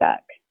shoulder was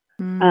stuck.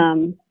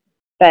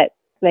 But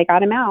they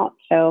got him out.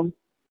 So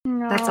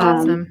that's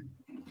awesome.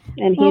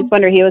 And he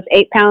was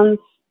 8 pounds,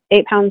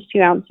 2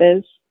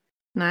 ounces.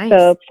 Nice.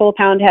 So a full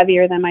pound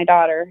heavier than my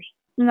daughter.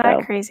 Isn't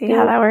that crazy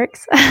how that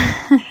works?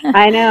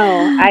 I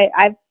know.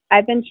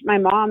 My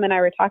mom and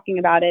I were talking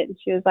about it, and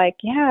she was like,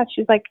 I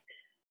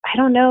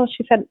don't know.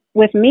 She said,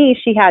 with me,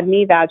 she had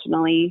me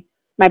vaginally,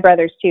 my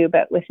brothers too,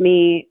 but with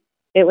me,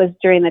 it was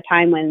during the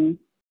time when,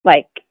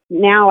 like,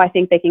 now I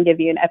think they can give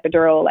you an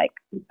epidural, like,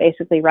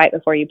 basically right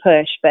before you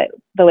push, but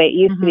the way it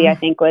used to be, I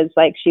think, was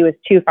like she was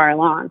too far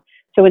along.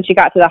 So when she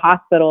got to the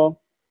hospital,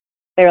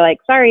 they were like,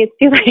 sorry, it's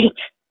too late.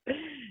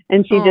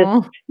 And she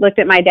just looked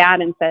at my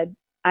dad and said,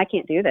 I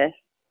can't do this,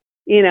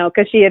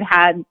 because she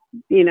had,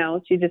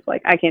 she just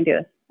like, I can't do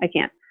this. I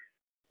can't.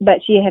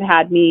 But she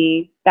had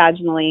me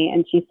vaginally,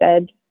 and she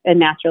said, and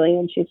naturally,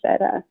 and she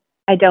said,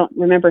 I don't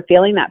remember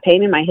feeling that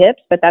pain in my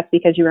hips, but that's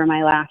because you were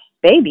my last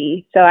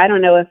baby. So I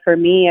don't know if for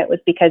me it was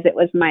because it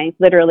was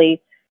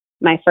literally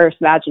my first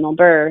vaginal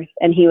birth,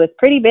 and he was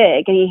pretty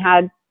big, and he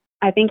had,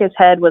 I think his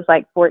head was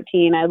like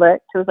 14. I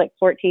looked, it was like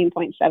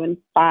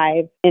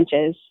 14.75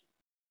 inches,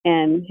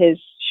 and his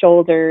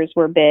shoulders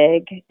were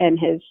big, and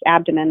his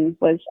abdomen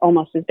was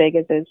almost as big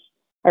as his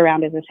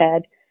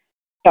head.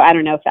 So I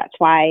don't know if that's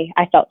why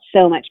I felt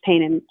so much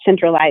pain and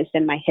centralized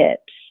in my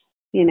hips,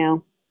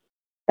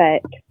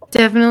 but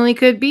definitely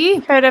could be.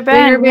 Could have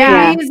been.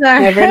 Yeah,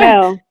 never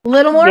know. A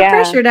little more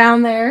pressure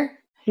down there.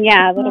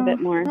 Yeah, a little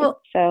bit more.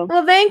 Well,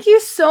 thank you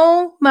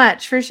so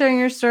much for sharing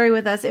your story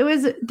with us. It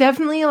was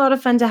definitely a lot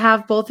of fun to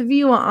have both of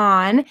you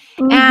on.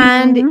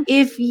 And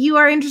if you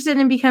are interested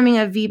in becoming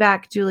a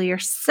VBAC doula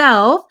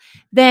yourself,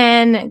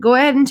 then go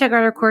ahead and check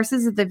out our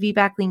courses at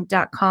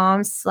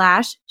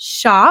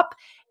thevbaclink.com/shop.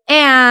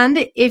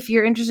 And if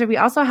you're interested, we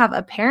also have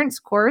a parents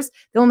course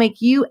that will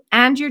make you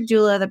and your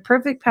doula the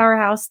perfect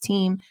powerhouse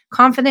team,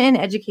 confident and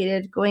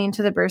educated going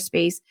into the birth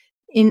space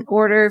in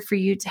order for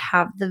you to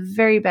have the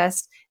very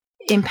best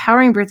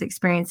empowering birth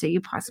experience that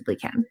you possibly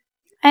can.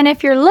 And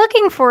if you're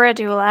looking for a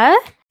doula,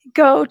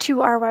 go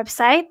to our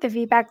website,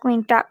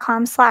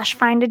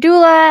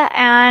 thevbaclink.com/find-a-doula,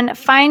 and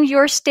find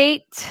your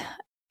state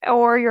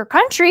or your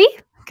country,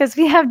 because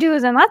we have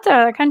doulas in lots of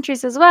other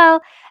countries as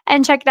well,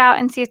 and check it out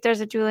and see if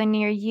there's a doula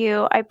near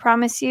you. I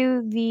promise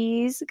you,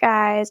 these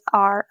guys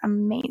are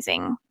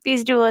amazing.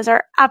 These doulas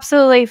are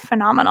absolutely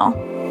phenomenal.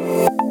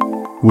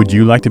 Would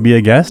you like to be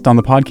a guest on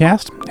the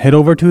podcast? Head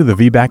over to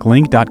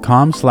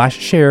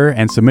thevbaclink.com/share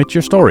and submit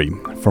your story.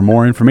 For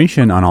more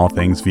information on all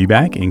things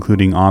VBAC,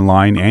 including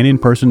online and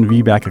in-person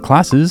VBAC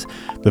classes,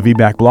 the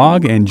VBAC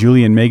blog, and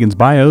Julie and Megan's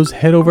bios,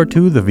 head over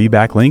to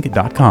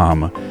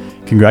thevbaclink.com.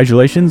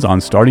 Congratulations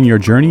on starting your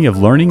journey of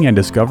learning and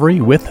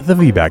discovery with the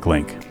VBAC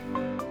Link.